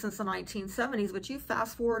basically since the 1970s, but you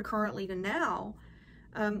fast forward currently to now,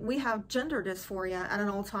 we have gender dysphoria at an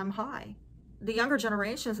all-time high. The younger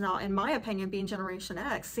generations now, in my opinion, being Generation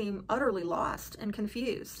X, seem utterly lost and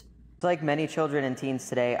confused. Like many children and teens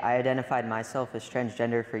today, I identified myself as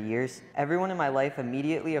transgender for years. Everyone in my life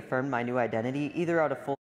immediately affirmed my new identity, either out of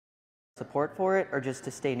full support for it or just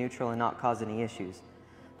to stay neutral and not cause any issues.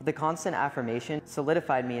 But the constant affirmation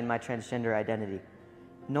solidified me in my transgender identity.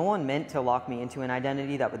 No one meant to lock me into an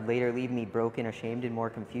identity that would later leave me broken, ashamed, and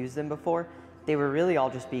more confused than before. They were really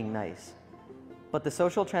all just being nice. But the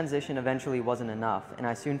social transition eventually wasn't enough, and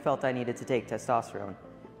I soon felt I needed to take testosterone.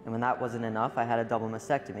 And when that wasn't enough, I had a double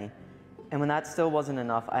mastectomy. And when that still wasn't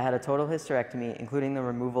enough, I had a total hysterectomy, including the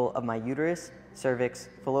removal of my uterus, cervix,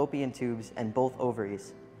 fallopian tubes, and both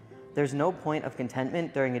ovaries. There's no point of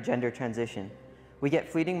contentment during a gender transition. We get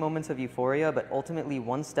fleeting moments of euphoria, but ultimately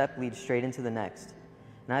one step leads straight into the next.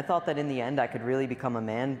 And I thought that in the end I could really become a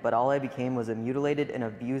man, but all I became was a mutilated and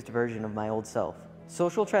abused version of my old self.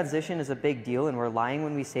 Social transition is a big deal, and we're lying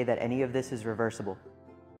when we say that any of this is reversible.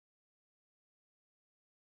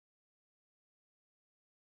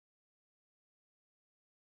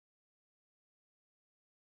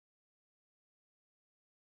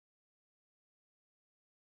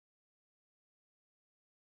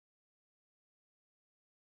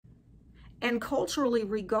 And culturally,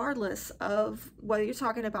 regardless of whether you're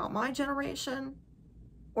talking about my generation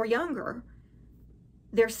or younger,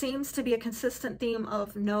 there seems to be a consistent theme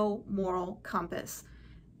of no moral compass.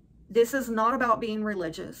 This is not about being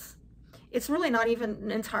religious. It's really not even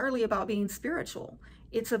entirely about being spiritual.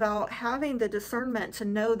 It's about having the discernment to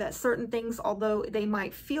know that certain things, although they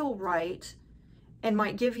might feel right and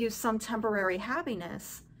might give you some temporary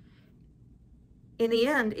happiness, in the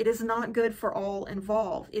end, it is not good for all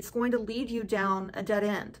involved. It's going to lead you down a dead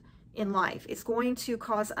end in life. It's going to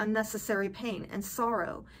cause unnecessary pain and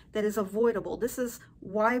sorrow that is avoidable. This is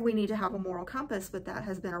why we need to have a moral compass, but that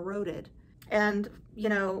has been eroded. And, you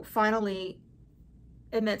know, finally,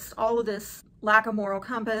 amidst all of this lack of moral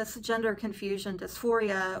compass, gender confusion,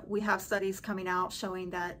 dysphoria, we have studies coming out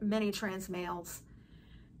showing that many trans males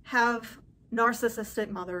have narcissistic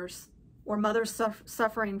mothers, or mothers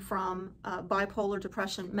suffering from bipolar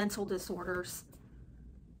depression, mental disorders.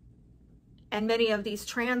 And many of these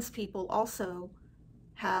trans people also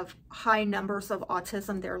have high numbers of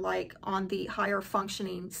autism. They're like on the higher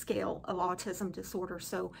functioning scale of autism disorder.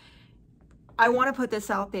 So I want to put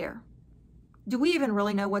this out there. Do we even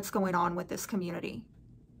really know what's going on with this community,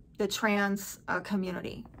 the trans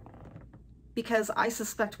community? Because I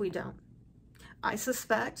suspect we don't. I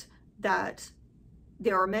suspect that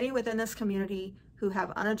there are many within this community who have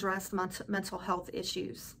unaddressed mental health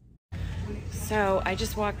issues. So I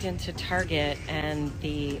just walked into Target, and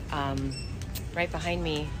the right behind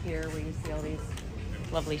me here, where you see all these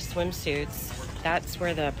lovely swimsuits, that's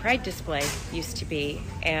where the Pride display used to be.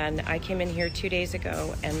 And I came in here 2 days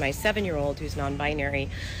ago, and my 7-year-old, who's non-binary,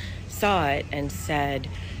 saw it and said,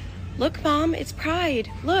 "Look, Mom, it's Pride.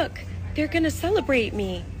 Look, they're gonna celebrate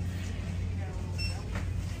me."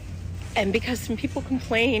 And because some people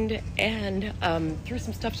complained and threw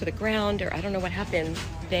some stuff to the ground, or I don't know what happened,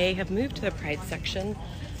 they have moved the Pride section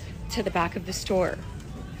to the back of the store.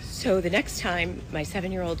 So the next time my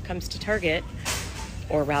 7-year-old comes to Target,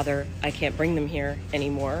 or rather, I can't bring them here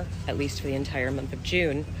anymore, at least for the entire month of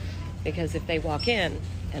June, because if they walk in,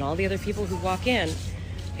 and all the other people who walk in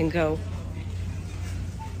and go,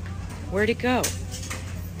 "Where'd it go?"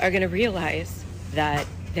 are gonna realize that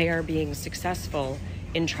they are being successful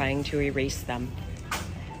in trying to erase them.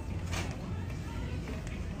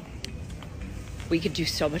 We could do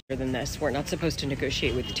so much better than this. We're not supposed to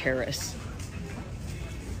negotiate with terrorists.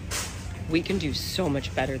 We can do so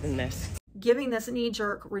much better than this. Giving this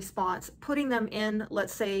knee-jerk response, putting them in,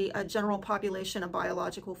 let's say, a general population of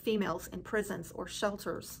biological females in prisons or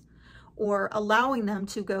shelters, or allowing them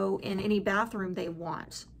to go in any bathroom they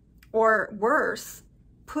want, or worse,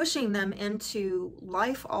 pushing them into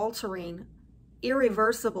life-altering,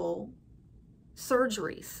 irreversible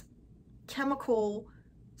surgeries, chemical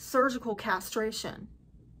surgical castration.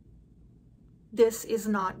 This is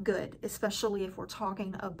not good, especially if we're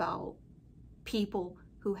talking about people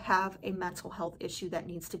who have a mental health issue that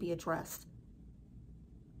needs to be addressed.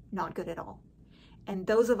 Not good at all. And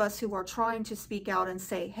those of us who are trying to speak out and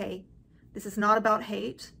say, hey, this is not about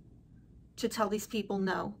hate, to tell these people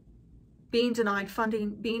no. Being denied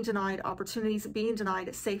funding, being denied opportunities, being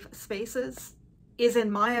denied safe spaces is,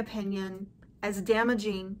 in my opinion, as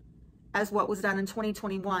damaging as what was done in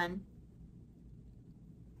 2021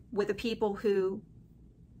 with the people who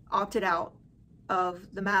opted out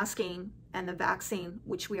of the masking and the vaccine,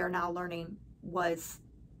 which we are now learning was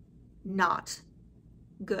not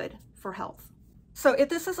good for health. So if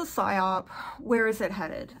this is a PSYOP, where is it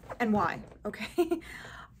headed and why? Okay,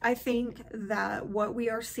 I think that what we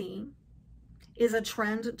are seeing is a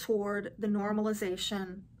trend toward the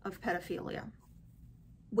normalization of pedophilia,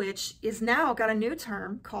 which is now got a new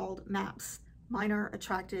term called MAPS, minor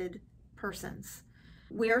attracted persons.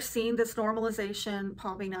 We are seeing this normalization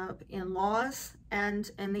popping up in laws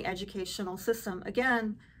and in the educational system.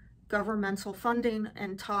 Again, governmental funding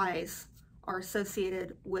and ties are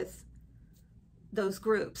associated with those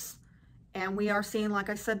groups. And we are seeing, like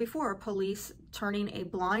I said before, police turning a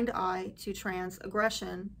blind eye to trans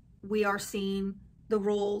aggression. We are seeing the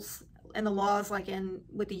rules and the laws, like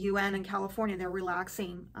with the UN in California, they're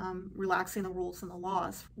relaxing the rules and the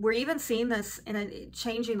laws. We're even seeing this in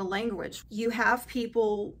changing the language. You have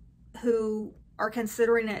people who are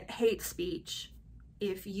considering it hate speech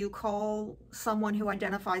if you call someone who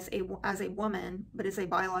identifies as a woman but is a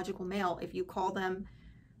biological male, if you call them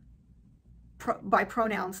by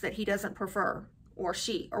pronouns that he doesn't prefer, or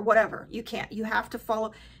she, or whatever. You can't. You have to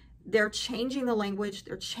follow. They're changing the language.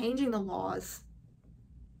 They're changing the laws.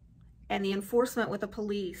 And the enforcement with the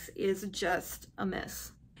police is just a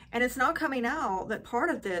miss. And it's not coming out that part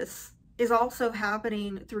of this is also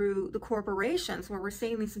happening through the corporations, where we're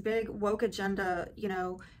seeing this big woke agenda, you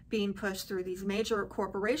know, being pushed through these major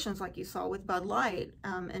corporations, like you saw with Bud Light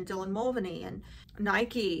and Dylan and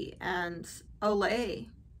Nike and Olay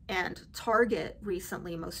and Target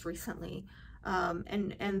recently, most recently,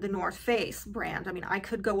 and the North Face brand. I mean, I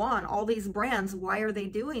could go on. All these brands, why are they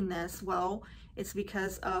doing this? Well, it's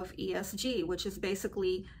because of ESG, which is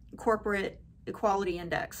basically corporate equality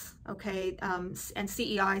index, okay, and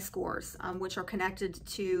CEI scores, which are connected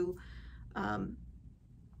to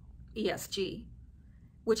ESG,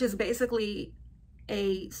 which is basically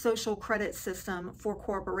a social credit system for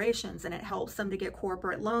corporations, and it helps them to get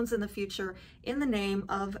corporate loans in the future in the name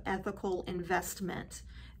of ethical investment.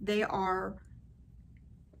 They are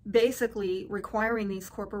basically requiring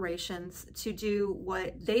these corporations to do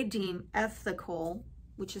what they deem ethical,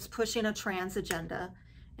 which is pushing a trans agenda.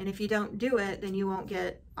 And if you don't do it, then you won't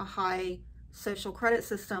get a high social credit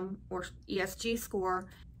system or ESG score,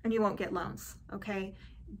 and you won't get loans, okay?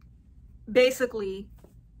 Basically,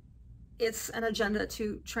 it's an agenda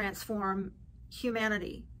to transform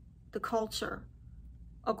humanity, the culture,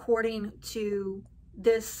 according to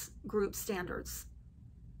this group's standards.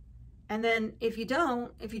 And then if you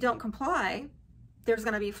don't comply, there's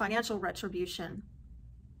going to be financial retribution.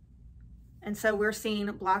 And so we're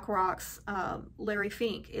seeing BlackRock's Larry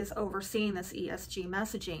Fink is overseeing this ESG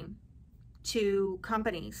messaging to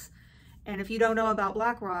companies. And if you don't know about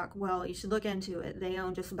BlackRock, well, you should look into it. They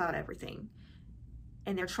own just about everything.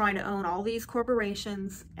 And they're trying to own all these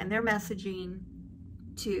corporations and their messaging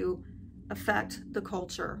to affect the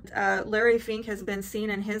culture. Larry Fink has been seen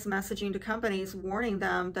in his messaging to companies warning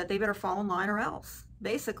them that they better fall in line or else,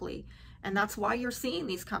 basically. And that's why you're seeing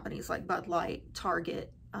these companies like Bud Light,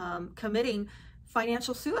 Target, committing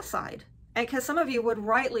financial suicide. And because some of you would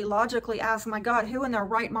rightly, logically ask, my God, who in their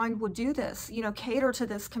right mind would do this? You know, cater to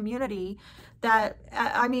this community that,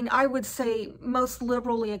 I mean, I would say most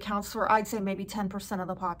liberally accounts for, I'd say maybe 10% of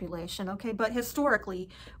the population, okay? But historically,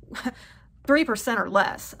 3% or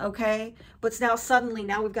less, okay? But now suddenly,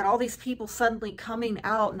 now we've got all these people suddenly coming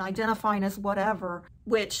out and identifying as whatever,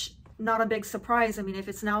 which, not a big surprise. I mean, if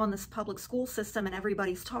it's now in this public school system and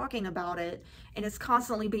everybody's talking about it, and it's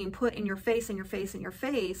constantly being put in your face, in your face, in your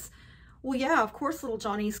face, well, yeah, of course little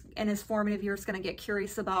Johnny's in his formative years going to get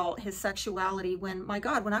curious about his sexuality when, my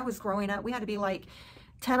God, when I was growing up, we had to be like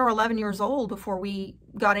 10 or 11 years old before we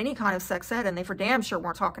got any kind of sex ed, and they for damn sure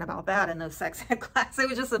weren't talking about that in those sex ed class. It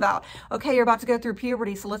was just about, okay, you're about to go through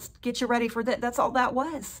puberty, so let's get you ready for that. That's all that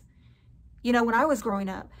was, you know, when I was growing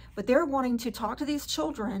up. But they're wanting to talk to these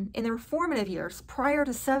children in their formative years, prior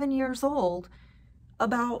to 7 years old,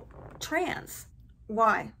 about trans.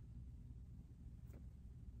 Why?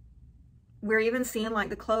 We're even seeing like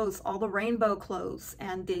the clothes, all the rainbow clothes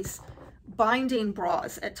and these binding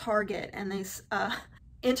bras at Target and these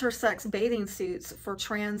intersex bathing suits for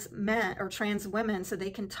trans men or trans women so they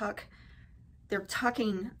can tuck their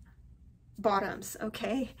tucking bottoms,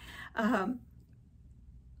 okay?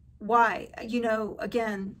 Why? You know,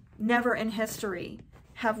 again, never in history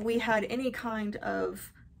have we had any kind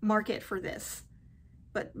of market for this.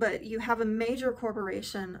 But you have a major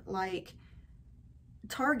corporation like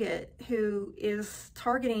Target who is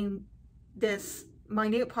targeting this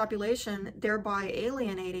minute population, thereby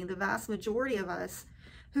alienating the vast majority of us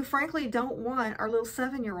who frankly don't want our little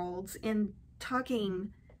 7-year-olds in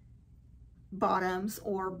tucking bottoms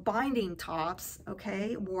or binding tops,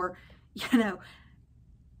 okay? Or, you know,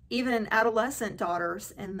 even adolescent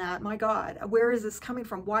daughters and that. My God, where is this coming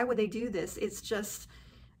from? Why would they do this? It's just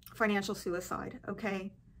financial suicide,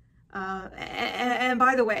 okay? And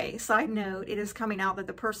by the way, side note, it is coming out that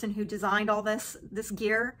the person who designed all this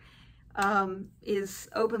gear is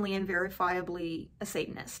openly and verifiably a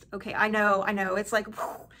Satanist. Okay, I know, it's like,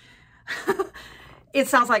 it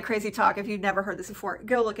sounds like crazy talk. If you've never heard this before,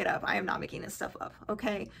 go look it up. I am not making this stuff up,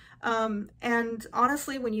 okay? And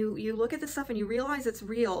honestly, when you look at this stuff and you realize it's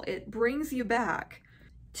real, it brings you back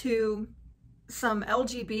to some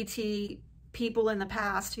LGBT people in the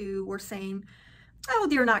past who were saying, oh,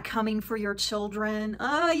 they're not coming for your children.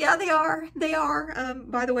 Yeah, they are. They are.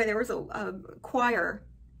 By the way, there was a choir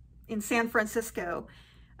in San Francisco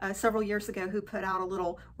several years ago who put out a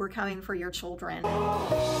little, we're coming for your children. We're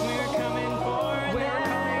coming for them. We're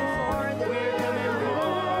coming for them. We're coming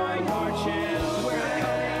for your children. We're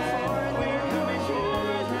coming for them. We're coming for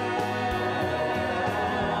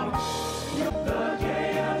them. The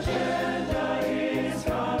gay agenda is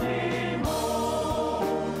coming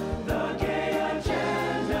home. The gay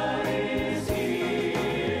agenda is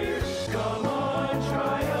here. Come on,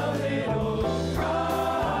 try a little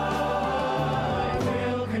pride.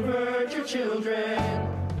 We'll convert your children.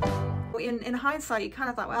 in hindsight, you kind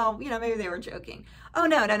of thought, well, you know, maybe they were joking. Oh,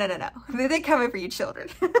 no. They're coming for you children.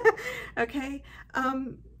 Okay?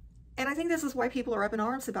 And I think this is why people are up in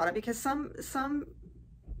arms about it, because some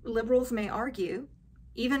liberals may argue,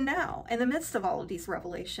 even now, in the midst of all of these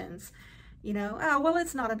revelations, you know, oh, well,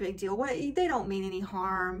 it's not a big deal. They don't mean any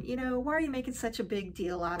harm. You know, why are you making such a big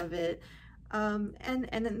deal out of it? And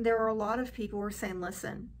then there are a lot of people who are saying,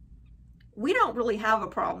 listen, we don't really have a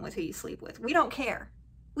problem with who you sleep with. We don't care.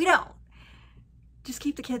 We don't. Just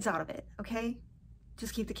keep the kids out of it, okay?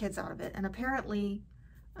 Just keep the kids out of it. And apparently,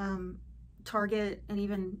 Target and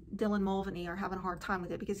even Dylan Mulvaney are having a hard time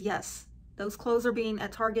with it, because yes, those clothes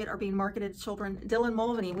at Target are being marketed to children. Dylan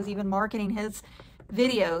Mulvaney was even marketing his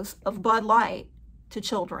videos of Bud Light to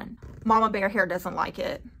children. Mama Bear here doesn't like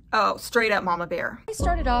it. Oh, straight up Mama Bear. I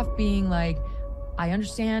started off being like, I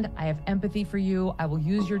understand, I have empathy for you, I will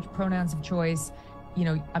use your pronouns of choice. You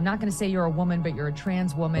know, I'm not gonna say you're a woman, but you're a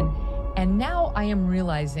trans woman. And now I am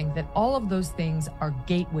realizing that all of those things are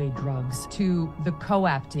gateway drugs to the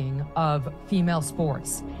co-opting of female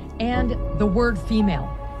sports and the word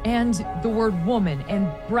female and the word woman and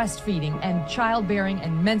breastfeeding and childbearing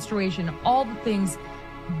and menstruation, all the things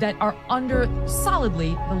that are under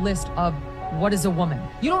solidly the list of what is a woman.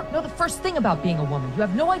 You don't know the first thing about being a woman. You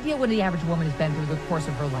have no idea what the average woman has been through the course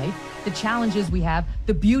of her life, the challenges we have,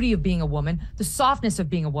 the beauty of being a woman, the softness of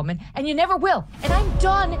being a woman, and you never will. And I'm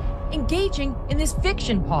done engaging in this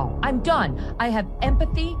fiction, Paul. I'm done. I have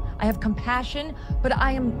empathy, I have compassion, but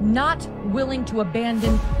I am not willing to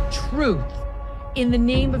abandon truth in the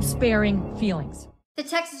name of sparing feelings. The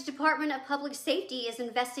Texas Department of Public Safety is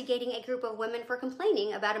investigating a group of women for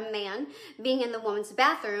complaining about a man being in the woman's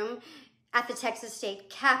bathroom at the Texas State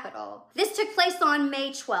Capitol. This took place on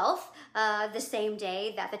May 12th, the same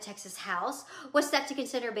day that the Texas House was set to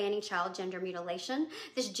consider banning child gender mutilation.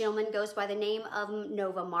 This gentleman goes by the name of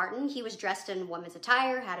Nova Martin. He was dressed in women's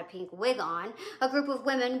attire, had a pink wig on. A group of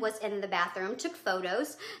women was in the bathroom, took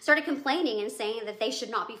photos, started complaining and saying that they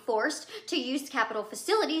should not be forced to use Capitol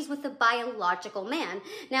facilities with a biological man.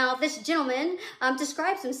 Now, this gentleman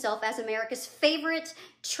describes himself as America's favorite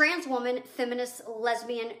trans woman, feminist,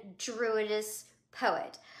 lesbian, druidess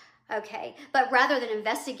poet. Okay, but rather than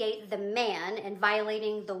investigate the man and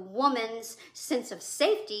violating the woman's sense of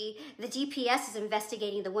safety, the DPS is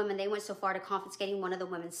investigating the women. They went so far to confiscating one of the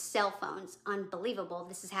women's cell phones. Unbelievable.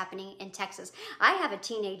 This is happening in Texas. I have a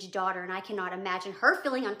teenage daughter, and I cannot imagine her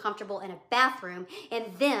feeling uncomfortable in a bathroom and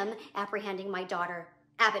them apprehending my daughter.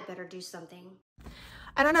 Abbott better do something.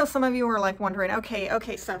 And I know some of you are like wondering,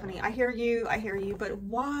 okay, Stephanie, I hear you, but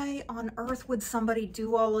why on earth would somebody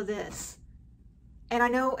do all of this? And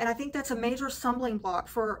I think that's a major stumbling block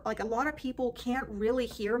for, like, a lot of people can't really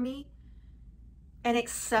hear me and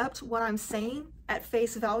accept what I'm saying at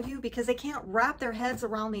face value, because they can't wrap their heads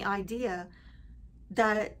around the idea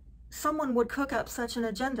that someone would cook up such an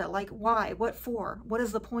agenda. Like, why? What for? What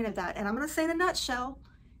is the point of that? And I'm going to say in a nutshell,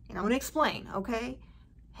 and I'm going to explain, okay?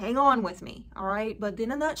 Hang on with me, all right? But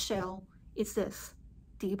in a nutshell, it's this: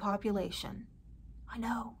 depopulation. I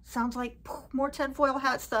know, sounds like more tinfoil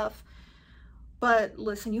hat stuff. But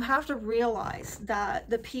listen, you have to realize that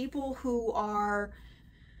the people who are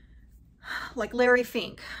like Larry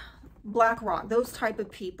Fink, BlackRock, those type of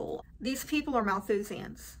people, these people are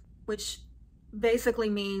Malthusians, which basically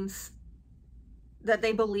means that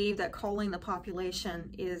they believe that culling the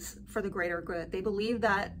population is for the greater good. They believe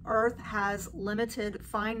that Earth has limited,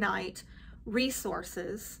 finite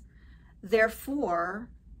resources. Therefore,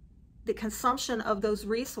 the consumption of those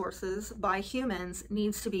resources by humans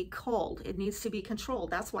needs to be culled. It needs to be controlled.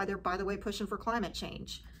 That's why they're, by the way, pushing for climate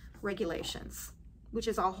change regulations, which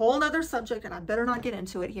is a whole nother subject, and I better not get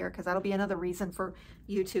into it here, because that'll be another reason for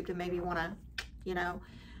YouTube to maybe want to, you know,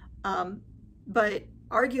 but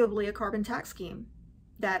arguably a carbon tax scheme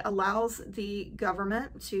that allows the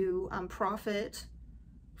government to profit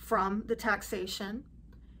from the taxation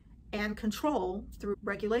and control through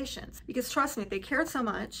regulations. Because trust me, if they cared so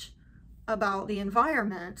much about the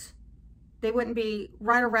environment, they wouldn't be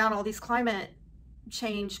running around all these climate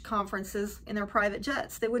change conferences in their private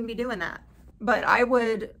jets. They wouldn't be doing that. But I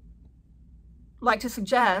would like to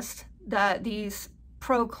suggest that these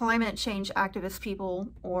pro-climate change activist people,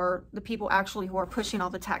 or the people actually who are pushing all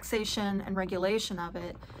the taxation and regulation of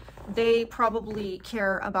it, they probably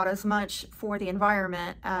care about as much for the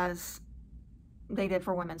environment as they did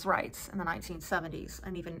for women's rights in the 1970s,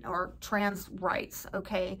 and even, or trans rights,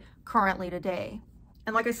 okay, currently today.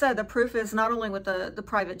 And like I said, the proof is not only with the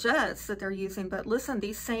private jets that they're using, but listen,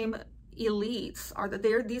 these same elites are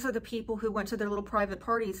these are the people who went to their little private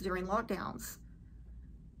parties during lockdowns.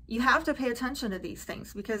 You have to pay attention to these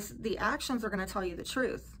things, because the actions are going to tell you the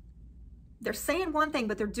truth. They're saying one thing,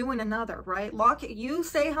 but they're doing another, right? You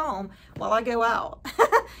stay home while I go out.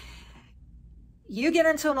 You get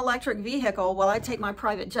into an electric vehicle while I take my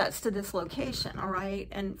private jets to this location, all right?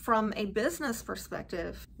 And from a business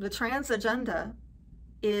perspective, the trans agenda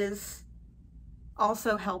is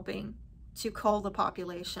also helping to cull the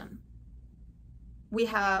population. We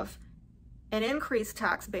have an increased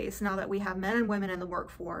tax base now that we have men and women in the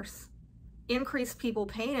workforce, increased people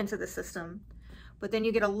paying into the system, but then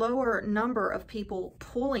you get a lower number of people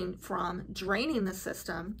pulling from, draining the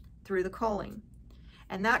system through the culling.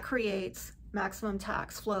 And that creates maximum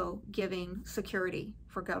tax flow, giving security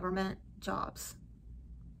for government jobs.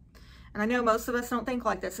 And I know most of us don't think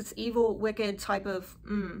like this. It's evil, wicked type of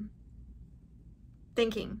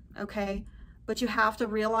thinking, okay? But you have to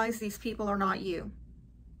realize these people are not you.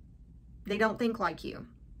 They don't think like you.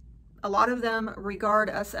 A lot of them regard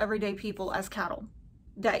us everyday people as cattle,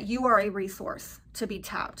 that you are a resource to be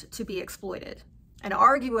tapped, to be exploited. And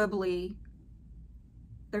arguably,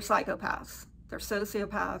 they're psychopaths. They're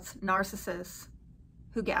sociopaths, narcissists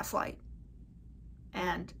who gaslight.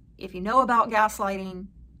 And if you know about gaslighting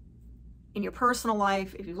in your personal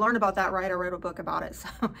life, if you've learned about that, right, I wrote a book about it. So,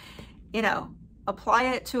 you know,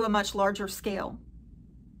 apply it to a much larger scale.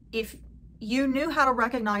 If you knew how to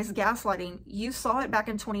recognize gaslighting, you saw it back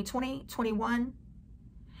in 2020, 21,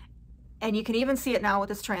 and you can even see it now with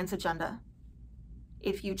this trans agenda.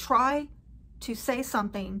 If you try to say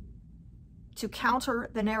something to counter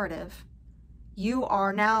the narrative, you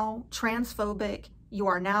are now transphobic, you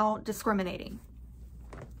are now discriminating.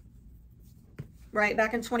 Right,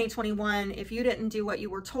 back in 2021, if you didn't do what you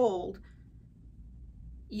were told,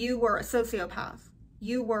 you were a sociopath.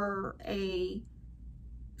 You were a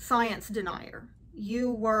science denier.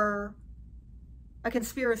 You were a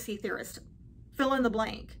conspiracy theorist. Fill in the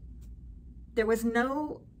blank. There was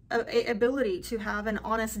no ability to have an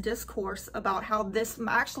honest discourse about how this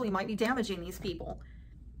actually might be damaging these people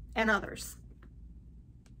and others.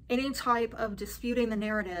 Any type of disputing the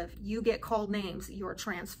narrative, you get called names. You're a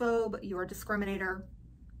transphobe, you're a discriminator.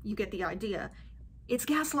 You get the idea. It's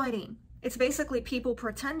gaslighting. It's basically people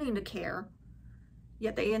pretending to care,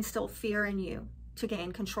 yet they instill fear in you to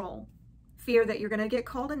gain control. Fear that you're going to get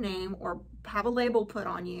called a name or have a label put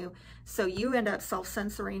on you, so you end up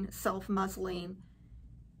self-censoring, self-muzzling,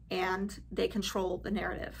 and they control the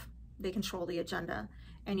narrative. They control the agenda.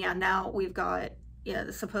 And yeah, now we've got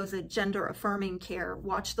the supposed gender-affirming care.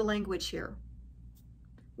 Watch the language here.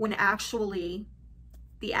 When actually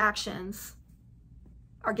the actions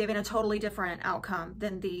are giving a totally different outcome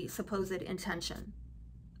than the supposed intention,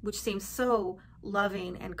 which seems so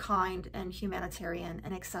loving and kind and humanitarian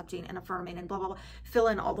and accepting and affirming and blah, blah, blah. Fill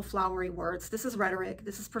in all the flowery words. This is rhetoric.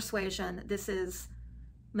 This is persuasion. This is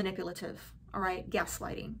manipulative, all right?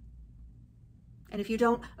 Gaslighting. And if you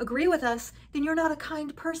don't agree with us, then you're not a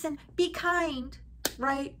kind person. Be kind,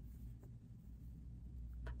 right?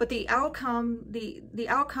 But the outcome, the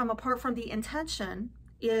outcome apart from the intention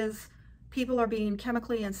is people are being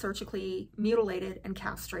chemically and surgically mutilated and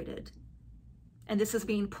castrated. And this is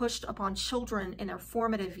being pushed upon children in their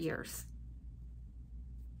formative years.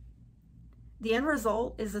 The end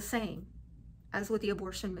result is the same as with the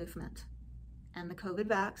abortion movement and the COVID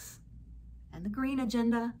vax and the green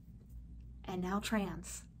agenda and now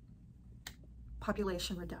trans.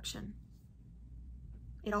 Population reduction.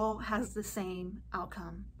 It all has the same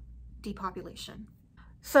outcome, depopulation.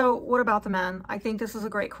 So what about the men? I think this is a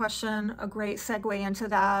great question, a great segue into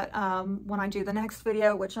that when I do the next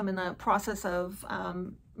video, which I'm in the process of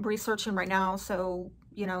researching right now. So,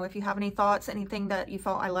 you know, if you have any thoughts, anything that you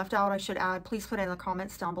felt I left out, I should add, please put it in the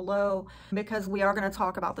comments down below, because we are going to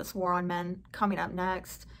talk about this war on men coming up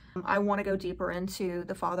next. I want to go deeper into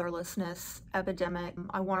the fatherlessness epidemic.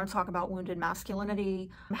 I want to talk about wounded masculinity,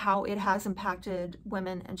 how it has impacted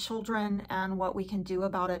women and children, and what we can do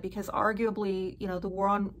about it, because arguably, you know, the war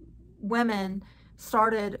on women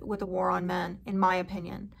started with the war on men, in my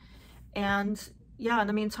opinion. And yeah, in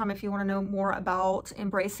the meantime, if you want to know more about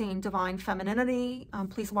embracing divine femininity,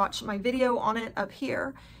 please watch my video on it up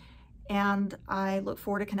here. And I look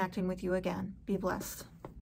forward to connecting with you again. Be blessed.